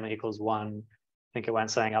that, and the m equals 1, I think it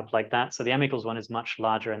went saying up like that. So the m equals 1 is much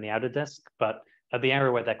larger in the outer disk, but at the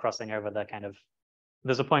area where they're crossing over, they're kind of,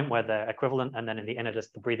 there's a point where they're equivalent, and then in the inner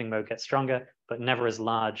disk, the breathing mode gets stronger, but never as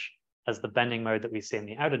large as the bending mode that we see in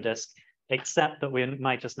the outer disk, except that we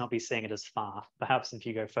might just not be seeing it as far. Perhaps if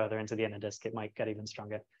you go further into the inner disk, it might get even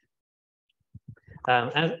stronger.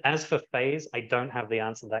 As for phase, I don't have the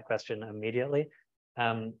answer to that question immediately.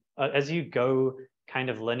 As you go kind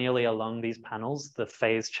of linearly along these panels, the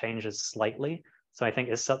phase changes slightly. So I think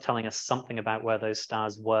it's telling us something about where those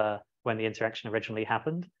stars were when the interaction originally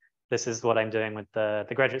happened. This is what I'm doing with the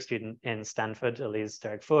graduate student in Stanford, Elise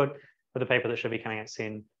Derrick-Ford, with a paper that should be coming out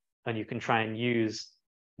soon. And you can try and use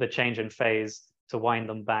the change in phase to wind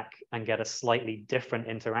them back and get a slightly different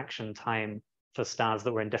interaction time for stars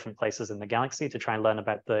that were in different places in the galaxy to try and learn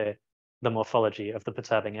about the morphology of the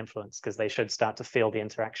perturbing influence, because they should start to feel the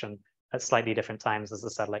interaction at slightly different times as the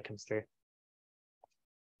satellite comes through.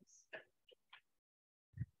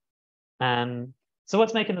 So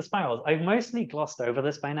what's making the spirals? I've mostly glossed over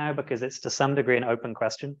this by now because it's to some degree an open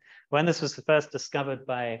question. When this was first discovered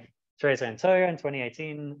by Teresa and Toya in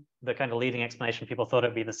 2018, the kind of leading explanation, people thought it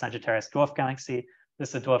would be the Sagittarius dwarf galaxy. This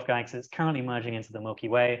is a dwarf galaxy that's currently merging into the Milky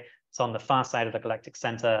Way. It's on the far side of the galactic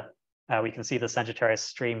center. We can see the Sagittarius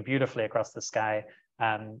stream beautifully across the sky.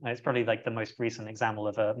 And it's probably like the most recent example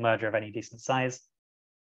of a merger of any decent size.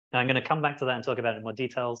 Now I'm going to come back to that and talk about it in more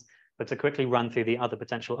details, but to quickly run through the other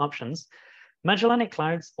potential options. Magellanic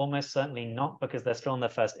Clouds, almost certainly not, because they're still in their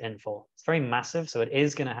first infall. It's very massive, so it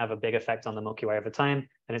is going to have a big effect on the Milky Way over time,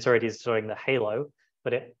 and it's already destroying the halo.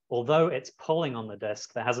 But although it's pulling on the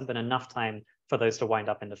disk, there hasn't been enough time for those to wind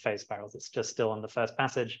up into phase spirals. It's just still on the first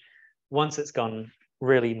passage. Once it's gone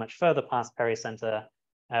really much further past pericenter,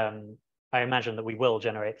 I imagine that we will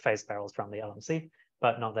generate phase spirals from the LMC,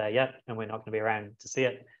 but not there yet, and we're not going to be around to see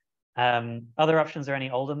it. Other options are any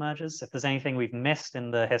older mergers. If there's anything we've missed in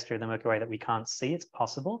the history of the Milky Way that we can't see, it's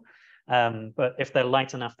possible. But if they're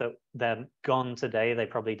light enough that they're gone today, they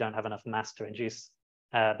probably don't have enough mass to induce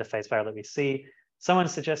the phase spiral that we see. Someone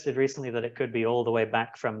suggested recently that it could be all the way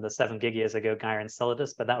back from the 7 gig years ago Gaia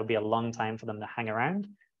Enceladus, but that would be a long time for them to hang around.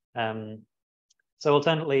 So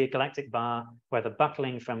alternately, galactic bar, whether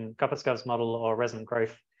buckling from Kopetskov's model or resonant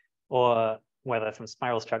growth, or whether from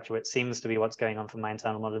spiral structure, which seems to be what's going on from my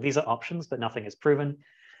internal model. These are options, but nothing is proven.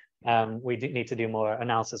 We do need to do more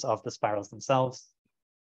analysis of the spirals themselves.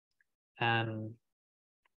 And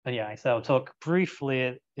yeah, so I'll talk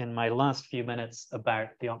briefly in my last few minutes about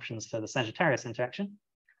the options for the Sagittarius interaction.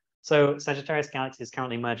 So Sagittarius galaxy is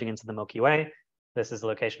currently merging into the Milky Way. This is the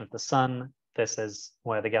location of the sun. This is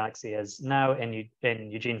where the galaxy is now in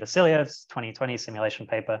Eugene Vasilyev's 2020 simulation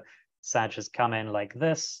paper. Sag has come in like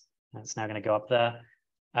this. It's now going to go up there.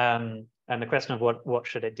 And the question of what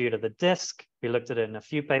should it do to the disk, we looked at it in a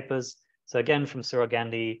few papers. So again, from Surya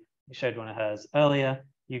Gandhi, we showed one of hers earlier,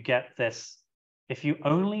 you get this, if you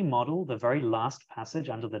only model the very last passage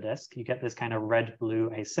under the disk, you get this kind of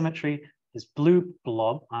red-blue asymmetry. This blue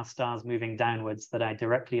blob are stars moving downwards that are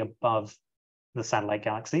directly above the satellite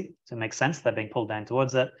galaxy. So it makes sense they're being pulled down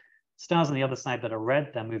towards it. Stars on the other side that are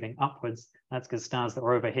red, they're moving upwards. That's because stars that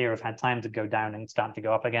were over here have had time to go down and start to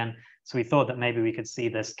go up again. So we thought that maybe we could see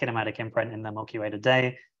this kinematic imprint in the Milky Way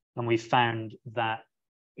today. And we found that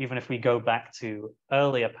even if we go back to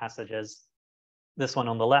earlier passages, this one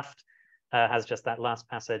on the left has just that last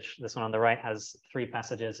passage. This one on the right has 3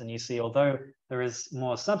 passages. And you see, although there is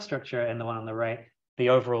more substructure in the one on the right, the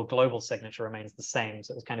overall global signature remains the same.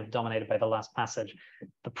 So it was kind of dominated by the last passage.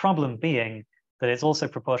 The problem being that it's also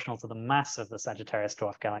proportional to the mass of the Sagittarius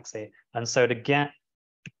dwarf galaxy. And so to get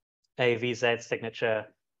a VZ signature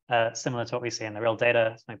similar to what we see in the real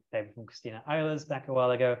data, it's my paper from Christina Eilers back a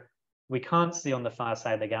while ago, we can't see on the far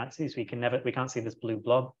side of the galaxy, so we can't see this blue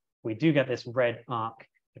blob. We do get this red arc,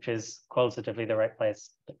 which is qualitatively the right place.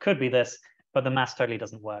 It could be this, but the mass totally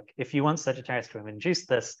doesn't work. If you want Sagittarius to have induced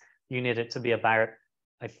this, you need it to be about,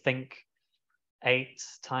 I think, 8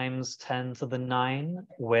 times 10 to the 9,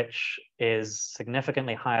 which is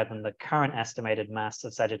significantly higher than the current estimated mass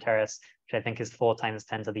of Sagittarius, which I think is 4 times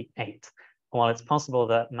 10 to the 8. While it's possible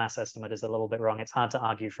that mass estimate is a little bit wrong, it's hard to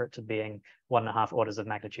argue for it to being 1.5 orders of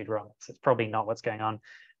magnitude wrong. So it's probably not what's going on.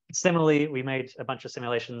 Similarly, we made a bunch of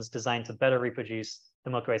simulations designed to better reproduce the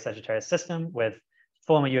Milky Way Sagittarius system with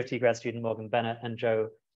former U of T grad student Morgan Bennett and Joe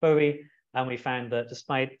Bowie. And we found that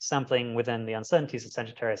despite sampling within the uncertainties of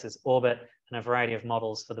Sagittarius's orbit and a variety of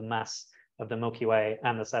models for the mass of the Milky Way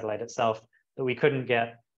and the satellite itself, that we couldn't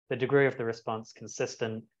get the degree of the response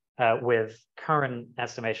consistent with current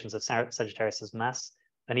estimations of Sagittarius's mass.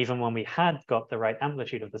 And even when we had got the right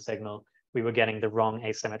amplitude of the signal, we were getting the wrong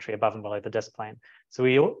asymmetry above and below the disk plane.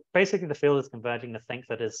 So basically the field is converging to think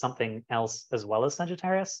that it's something else as well as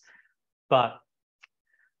Sagittarius. But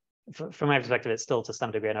from my perspective, it's still to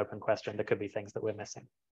some degree an open question. There could be things that we're missing.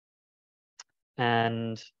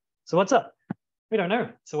 And so what's up? We don't know.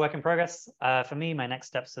 It's a work in progress. For me, my next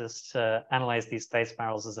steps is to analyze these phase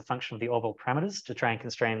spirals as a function of the orbital parameters to try and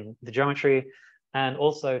constrain the geometry, and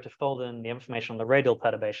also to fold in the information on the radial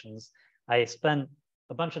perturbations. I spent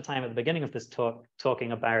a bunch of time at the beginning of this talk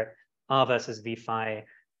talking about R versus V phi,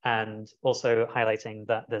 and also highlighting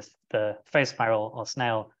that the phase spiral or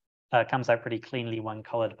snail comes out pretty cleanly when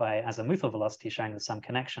colored by azimuthal velocity, showing some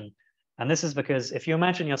connection. And this is because if you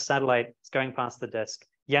imagine your satellite is going past the disk,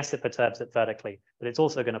 yes, it perturbs it vertically, but it's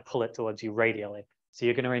also going to pull it towards you radially. So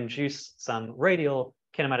you're going to induce some radial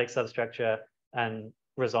kinematic substructure and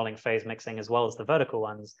resulting phase mixing as well as the vertical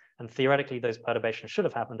ones. And theoretically, those perturbations should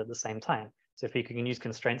have happened at the same time. So if you can use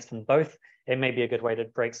constraints from both, it may be a good way to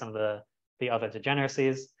break some of the other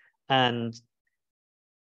degeneracies. And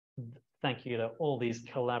thank you to all these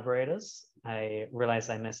collaborators. I realize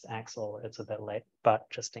I missed Axel. It's a bit late, but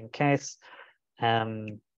just in case.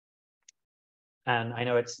 And I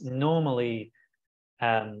know it's normally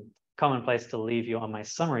commonplace to leave you on my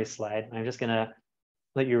summary slide. I'm just going to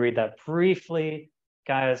let you read that briefly.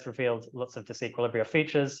 Gaia has revealed lots of disequilibrium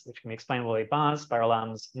features, which can be explained by bars, spiral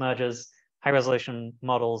arms, mergers. High-resolution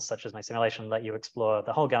models, such as my simulation, let you explore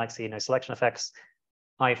the whole galaxy, no selection effects.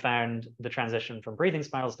 I found the transition from breathing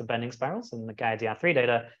stars to bending stars in the Gaia DR3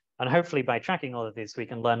 data. And hopefully by tracking all of these, we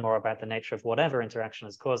can learn more about the nature of whatever interaction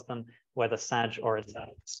has caused them, whether SAG or itself.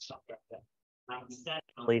 Instead,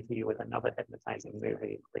 I'll leave you with another hypnotizing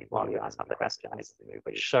movie while you ask the question,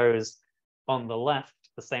 which shows on the left,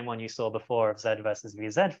 the same one you saw before of Z versus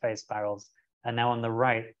VZ phase spirals. And now on the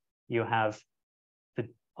right, you have the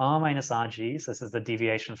R minus RG. So this is the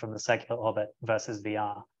deviation from the circular orbit versus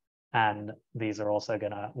VR. And these are also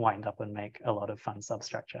going to wind up and make a lot of fun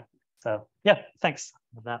substructure. So yeah, thanks.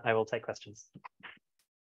 With that, I will take questions.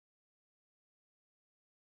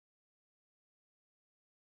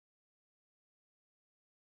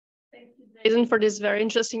 Thank you, Jason, for this very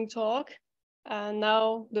interesting talk. And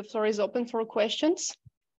now the floor is open for questions.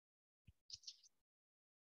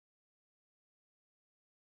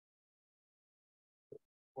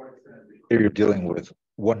 You're dealing with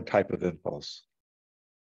one type of impulse.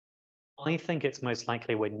 I think it's most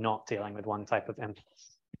likely we're not dealing with one type of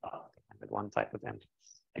impulse.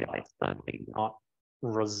 It's certainly not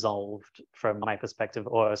resolved from my perspective,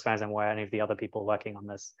 or as far as I'm aware, any of the other people working on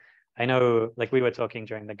this. I know, like we were talking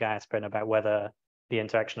during the Gaia sprint about whether the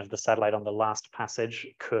interaction of the satellite on the last passage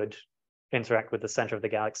could interact with the center of the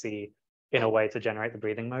galaxy in a way to generate the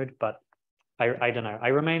breathing mode, but I don't know. I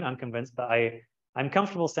remain unconvinced, but I'm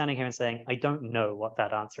comfortable standing here and saying, I don't know what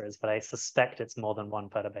that answer is, but I suspect it's more than one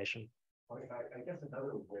perturbation. I guess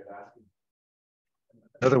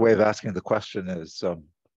another way of asking the question is, to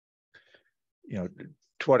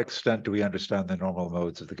what extent do we understand the normal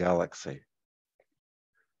modes of the galaxy?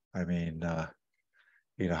 I mean,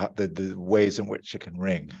 the ways in which it can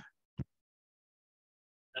ring.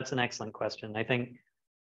 That's an excellent question. I think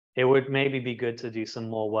it would maybe be good to do some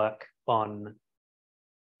more work on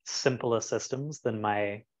simpler systems than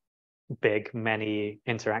my big many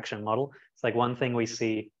interaction model. It's like one thing we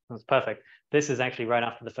see, that's perfect. This is actually right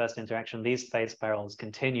after the first interaction. These phase spirals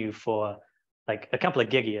continue for like a couple of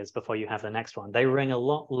gig years before you have the next one. They ring a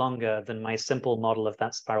lot longer than my simple model of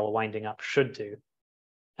that spiral winding up should do.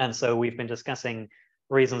 And so we've been discussing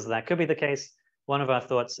reasons that could be the case. One of our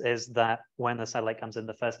thoughts is that when the satellite comes in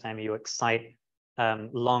the first time, you excite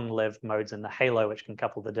long-lived modes in the halo, which can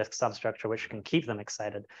couple the disk substructure, which can keep them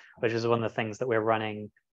excited, which is one of the things that we're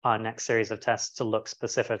running our next series of tests to look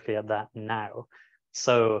specifically at that now.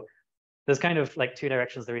 So there's kind of like two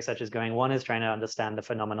directions the research is going. One is trying to understand the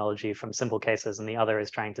phenomenology from simple cases, and the other is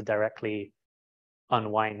trying to directly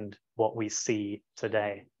unwind what we see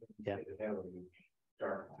today. Yeah.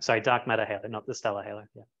 Sorry, dark matter halo, not the stellar halo.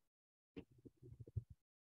 Yeah.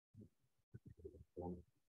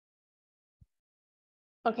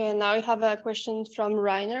 Okay, now we have a question from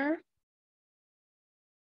Rainer.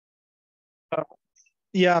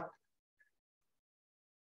 Yeah.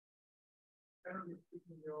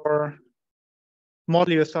 Your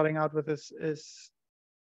model you're starting out with is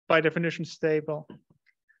by definition stable.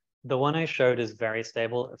 The one I showed is very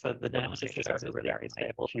stable. For the demonstration, it's very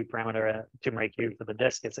stable. Q parameter, tumor Q for the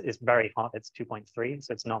disk, it's very hot. It's 2.3,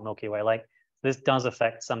 so it's not Milky Way-like. This does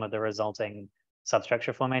affect some of the resulting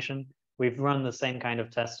substructure formation. We've run the same kind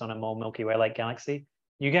of test on a more Milky Way-like galaxy.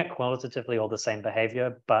 You get qualitatively all the same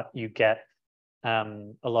behavior, but you get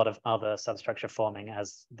a lot of other substructure forming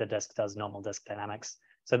as the disk does normal disk dynamics.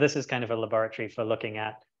 So this is kind of a laboratory for looking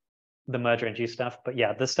at the merger-induced stuff. But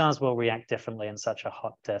yeah, the stars will react differently in such a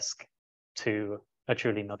hot disk to a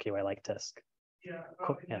truly Milky Way-like disk. Yeah.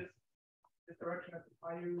 Cool. Yeah. This direction,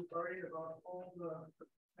 are you worried about all the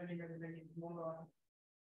many smaller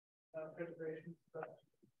perturbations that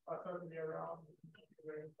are certainly around Milky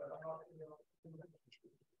Way, but are not in your simulation?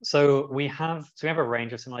 So we have a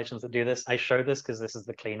range of simulations that do this. I show this because this is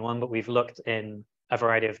the clean one, but we've looked in a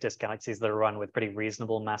variety of disk galaxies that are run with pretty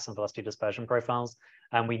reasonable mass and velocity dispersion profiles,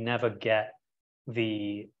 and we never get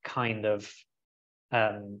the kind of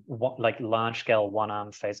like large-scale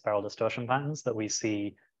one-arm phase spiral distortion patterns that we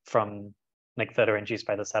see from like that are induced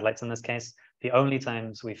by the satellites in this case. The only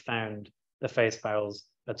times we found the phase spirals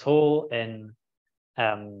at all in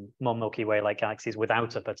more Milky Way-like galaxies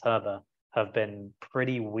without a perturber have been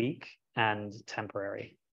pretty weak and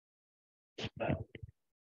temporary. I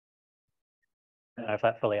don't know if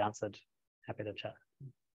that fully answered. Happy to chat.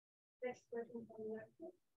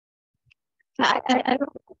 I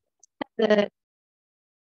don't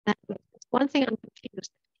one thing I'm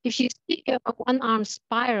confused. If you see a one-arm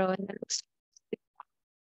spiral and it looks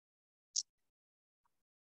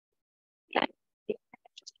like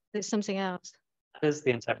there's something else. That is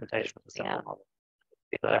the interpretation of the simple model.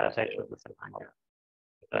 The interpretation of the simple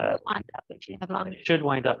model. It should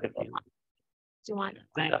wind up if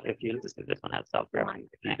you this one has self-gravity.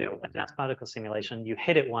 If you do advanced particle simulation, you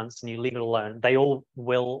hit it once and you leave it alone, they all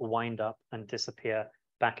will wind up and disappear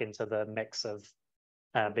back into the mix of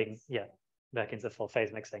back into full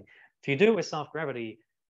phase mixing. If you do it with self-gravity,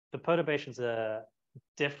 the perturbations are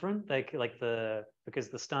different. Because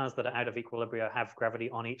the stars that are out of equilibrium have gravity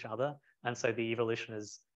on each other, and so the evolution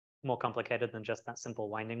is more complicated than just that simple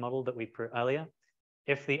winding model that we proved earlier.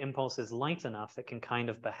 If the impulse is light enough, it can kind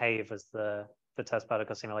of behave as the test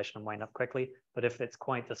particle simulation and wind up quickly. But if it's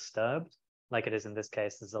quite disturbed, like it is in this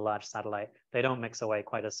case, there's a large satellite, they don't mix away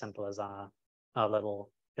quite as simple as our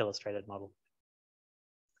little illustrated model.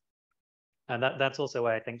 And that's also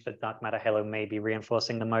why I think the dark matter halo may be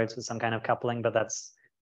reinforcing the modes with some kind of coupling, but that's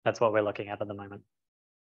what we're looking at the moment.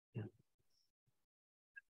 Yeah.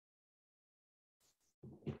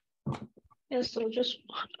 Yeah, so just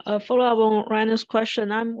a follow-up on Rainer's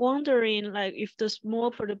question. I'm wondering, like, if the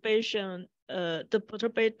small perturbation, the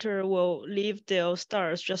perturbator will leave their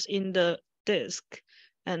stars just in the disk,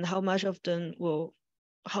 and how much of them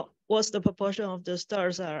what's the proportion of the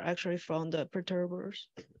stars are actually from the perturbers?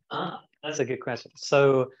 That's a good question.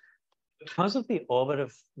 So because of the orbit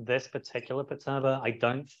of this particular perturber, I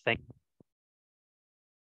don't think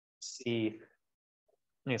I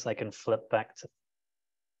guess I can flip back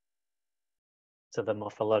to the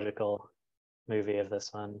morphological movie of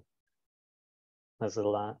this one. There's a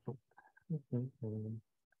lot.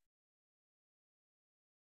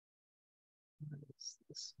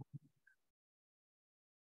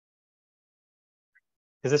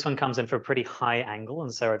 Because this one comes in for a pretty high angle,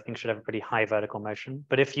 and so everything should have a pretty high vertical motion.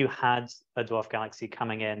 But if you had a dwarf galaxy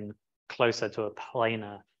coming in closer to a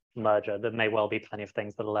planar merger, there may well be plenty of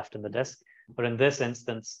things that are left in the disk. But in this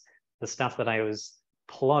instance, the stuff that I was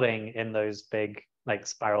plotting in those big like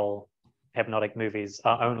spiral hypnotic movies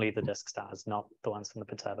are only the disk stars, not the ones from the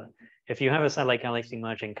perturber. If you have a satellite galaxy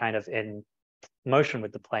merging kind of in motion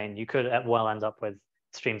with the plane, you could well end up with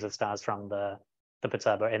streams of stars from the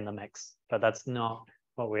perturber in the mix, but that's not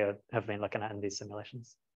what we have been looking at in these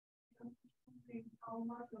simulations.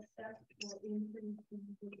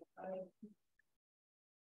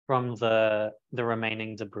 From the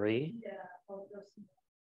remaining debris?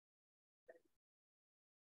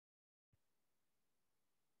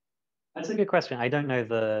 That's a good question. I don't know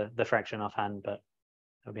the fraction offhand, but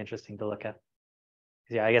it'll be interesting to look at.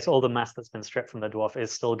 Yeah, I guess all the mass that's been stripped from the dwarf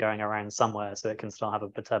is still going around somewhere, so it can still have a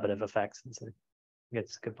perturbative effect. So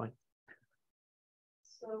it's a good point.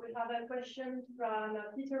 So we have a question from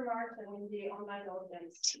Peter Martin in the online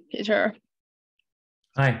audience. Peter.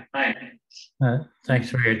 Hi. Thanks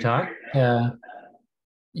for your talk.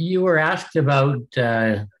 You were asked about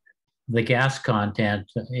the gas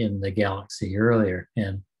content in the galaxy earlier,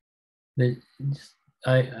 and there's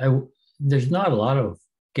not a lot of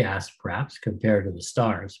gas, perhaps, compared to the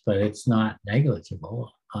stars, but it's not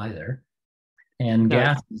negligible either. And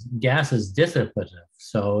no. gas is dissipative,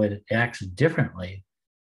 so it acts differently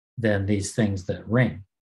than these things that ring.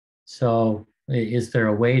 So is there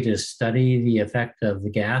a way to study the effect of the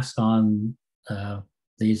gas on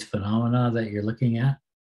these phenomena that you're looking at?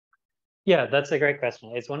 Yeah, that's a great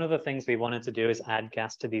question. It's one of the things we wanted to do is add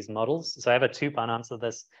gas to these models. So I have a two-part answer to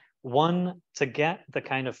this. One, to get the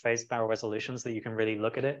kind of phase spiral resolutions that you can really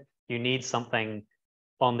look at it, you need something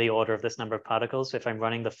on the order of this number of particles. So if I'm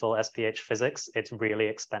running the full SPH physics, it's really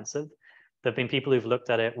expensive. There have been people who've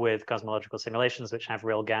looked at it with cosmological simulations, which have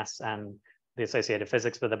real gas and the associated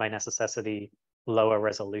physics, but they're by necessity lower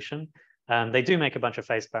resolution. They do make a bunch of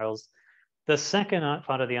phase spirals. The second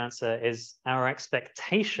part of the answer is our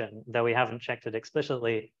expectation, though we haven't checked it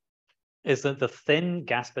explicitly, is that the thin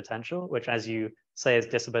gas potential, which as you say is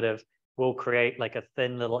dissipative, will create like a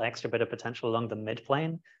thin little extra bit of potential along the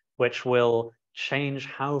midplane, which will change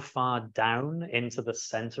how far down into the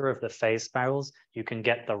center of the phase spirals you can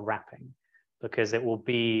get the wrapping, because it will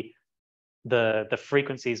be the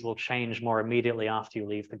frequencies will change more immediately after you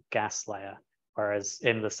leave the gas layer. Whereas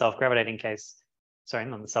in the self-gravitating case, sorry,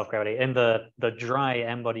 not the self-gravity, in the dry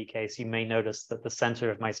M-body case, you may notice that the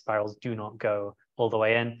center of my spirals do not go all the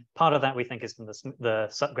way in. Part of that we think is from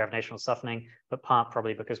the gravitational softening, but part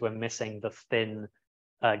probably because we're missing the thin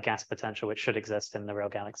gas potential, which should exist in the real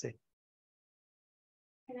galaxy.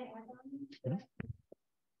 Can I add on?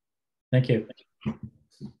 Thank you. I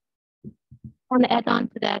want to add on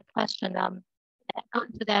to that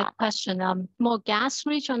question. More gas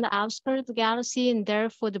rich on the outskirts of the galaxy, and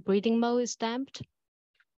therefore the breeding mode is damped.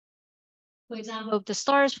 For example, if the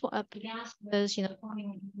stars gas was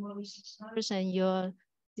forming more recent stars, and your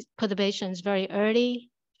perturbation is very early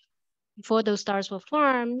before those stars were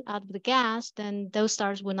formed out of the gas, then those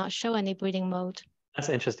stars will not show any breeding mode. That's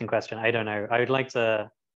an interesting question. I don't know.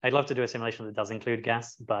 I'd love to do a simulation that does include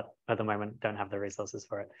gas, but at the moment don't have the resources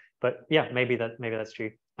for it. But yeah, maybe that's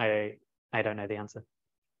true. I don't know the answer.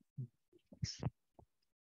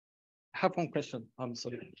 I have one question. I'm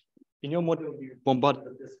sorry. In your model, you bombarded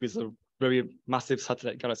with a very massive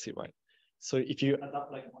satellite galaxy, right? So if you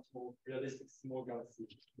adapt like much more realistic small galaxy,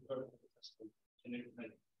 and then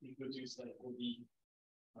like introduce like all the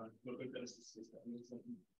local galaxies.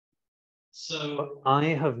 So I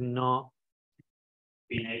have not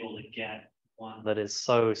been able to get one that is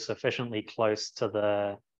so sufficiently close to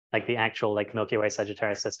the actual Milky Way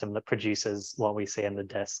Sagittarius system that produces what we see in the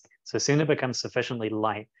disk. So as soon as it becomes sufficiently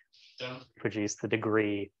light, don't produce the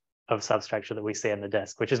degree of substructure that we see in the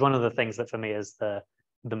disk, which is one of the things that for me is the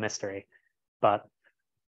mystery. But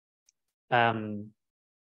from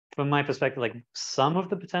my perspective, some of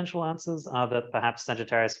the potential answers are that perhaps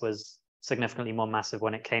Sagittarius was significantly more massive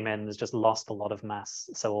when it came in, has just lost a lot of mass.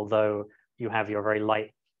 So although you have your very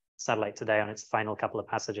light satellite today on its final couple of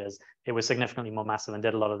passages, it was significantly more massive and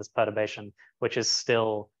did a lot of this perturbation, which is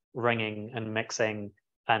still ringing and mixing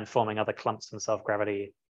and forming other clumps from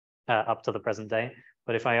self-gravity up to the present day.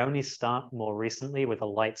 But if I only start more recently with a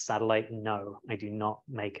light satellite, no, I do not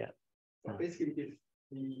make it. Basically, if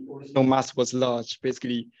the original mass was large,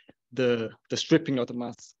 basically the stripping of the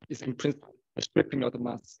mass is in principle. The stripping of the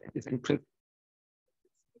mass is in principle.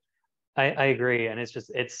 I agree, and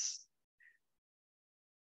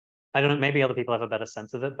I don't know, maybe other people have a better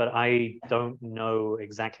sense of it, but I don't know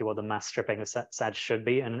exactly what the mass stripping of SAG should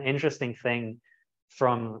be. And an interesting thing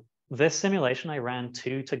from this simulation, I ran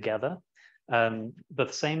two together. The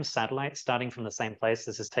same satellite starting from the same place.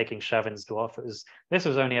 This is taking Shervin's dwarf. This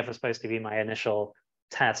was only ever supposed to be my initial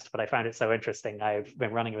test, but I found it so interesting. I've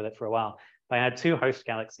been running with it for a while. I had two host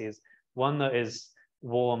galaxies, one that is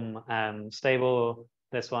warm and stable,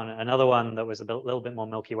 this one, another one that was a little bit more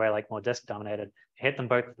Milky Way, like more disk dominated, hit them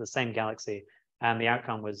both at the same galaxy, and the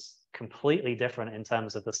outcome was completely different in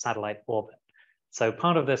terms of the satellite orbit. So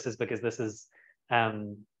part of this is because this is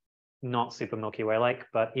not super Milky Way-like,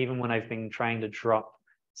 but even when I've been trying to drop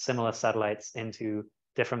similar satellites into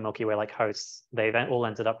different Milky Way-like hosts, they've all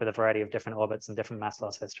ended up with a variety of different orbits and different mass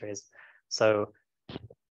loss histories. So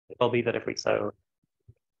it'll be that if we,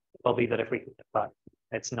 but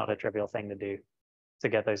it's not a trivial thing to do to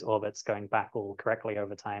get those orbits going back all correctly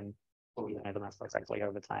over time, or you know the mass loss correctly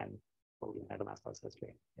over time, or you know the mass loss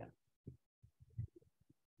history. Yeah.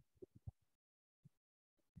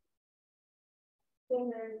 Then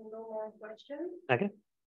there's no more questions. Okay.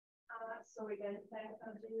 So again, thanks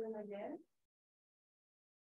Adrian again.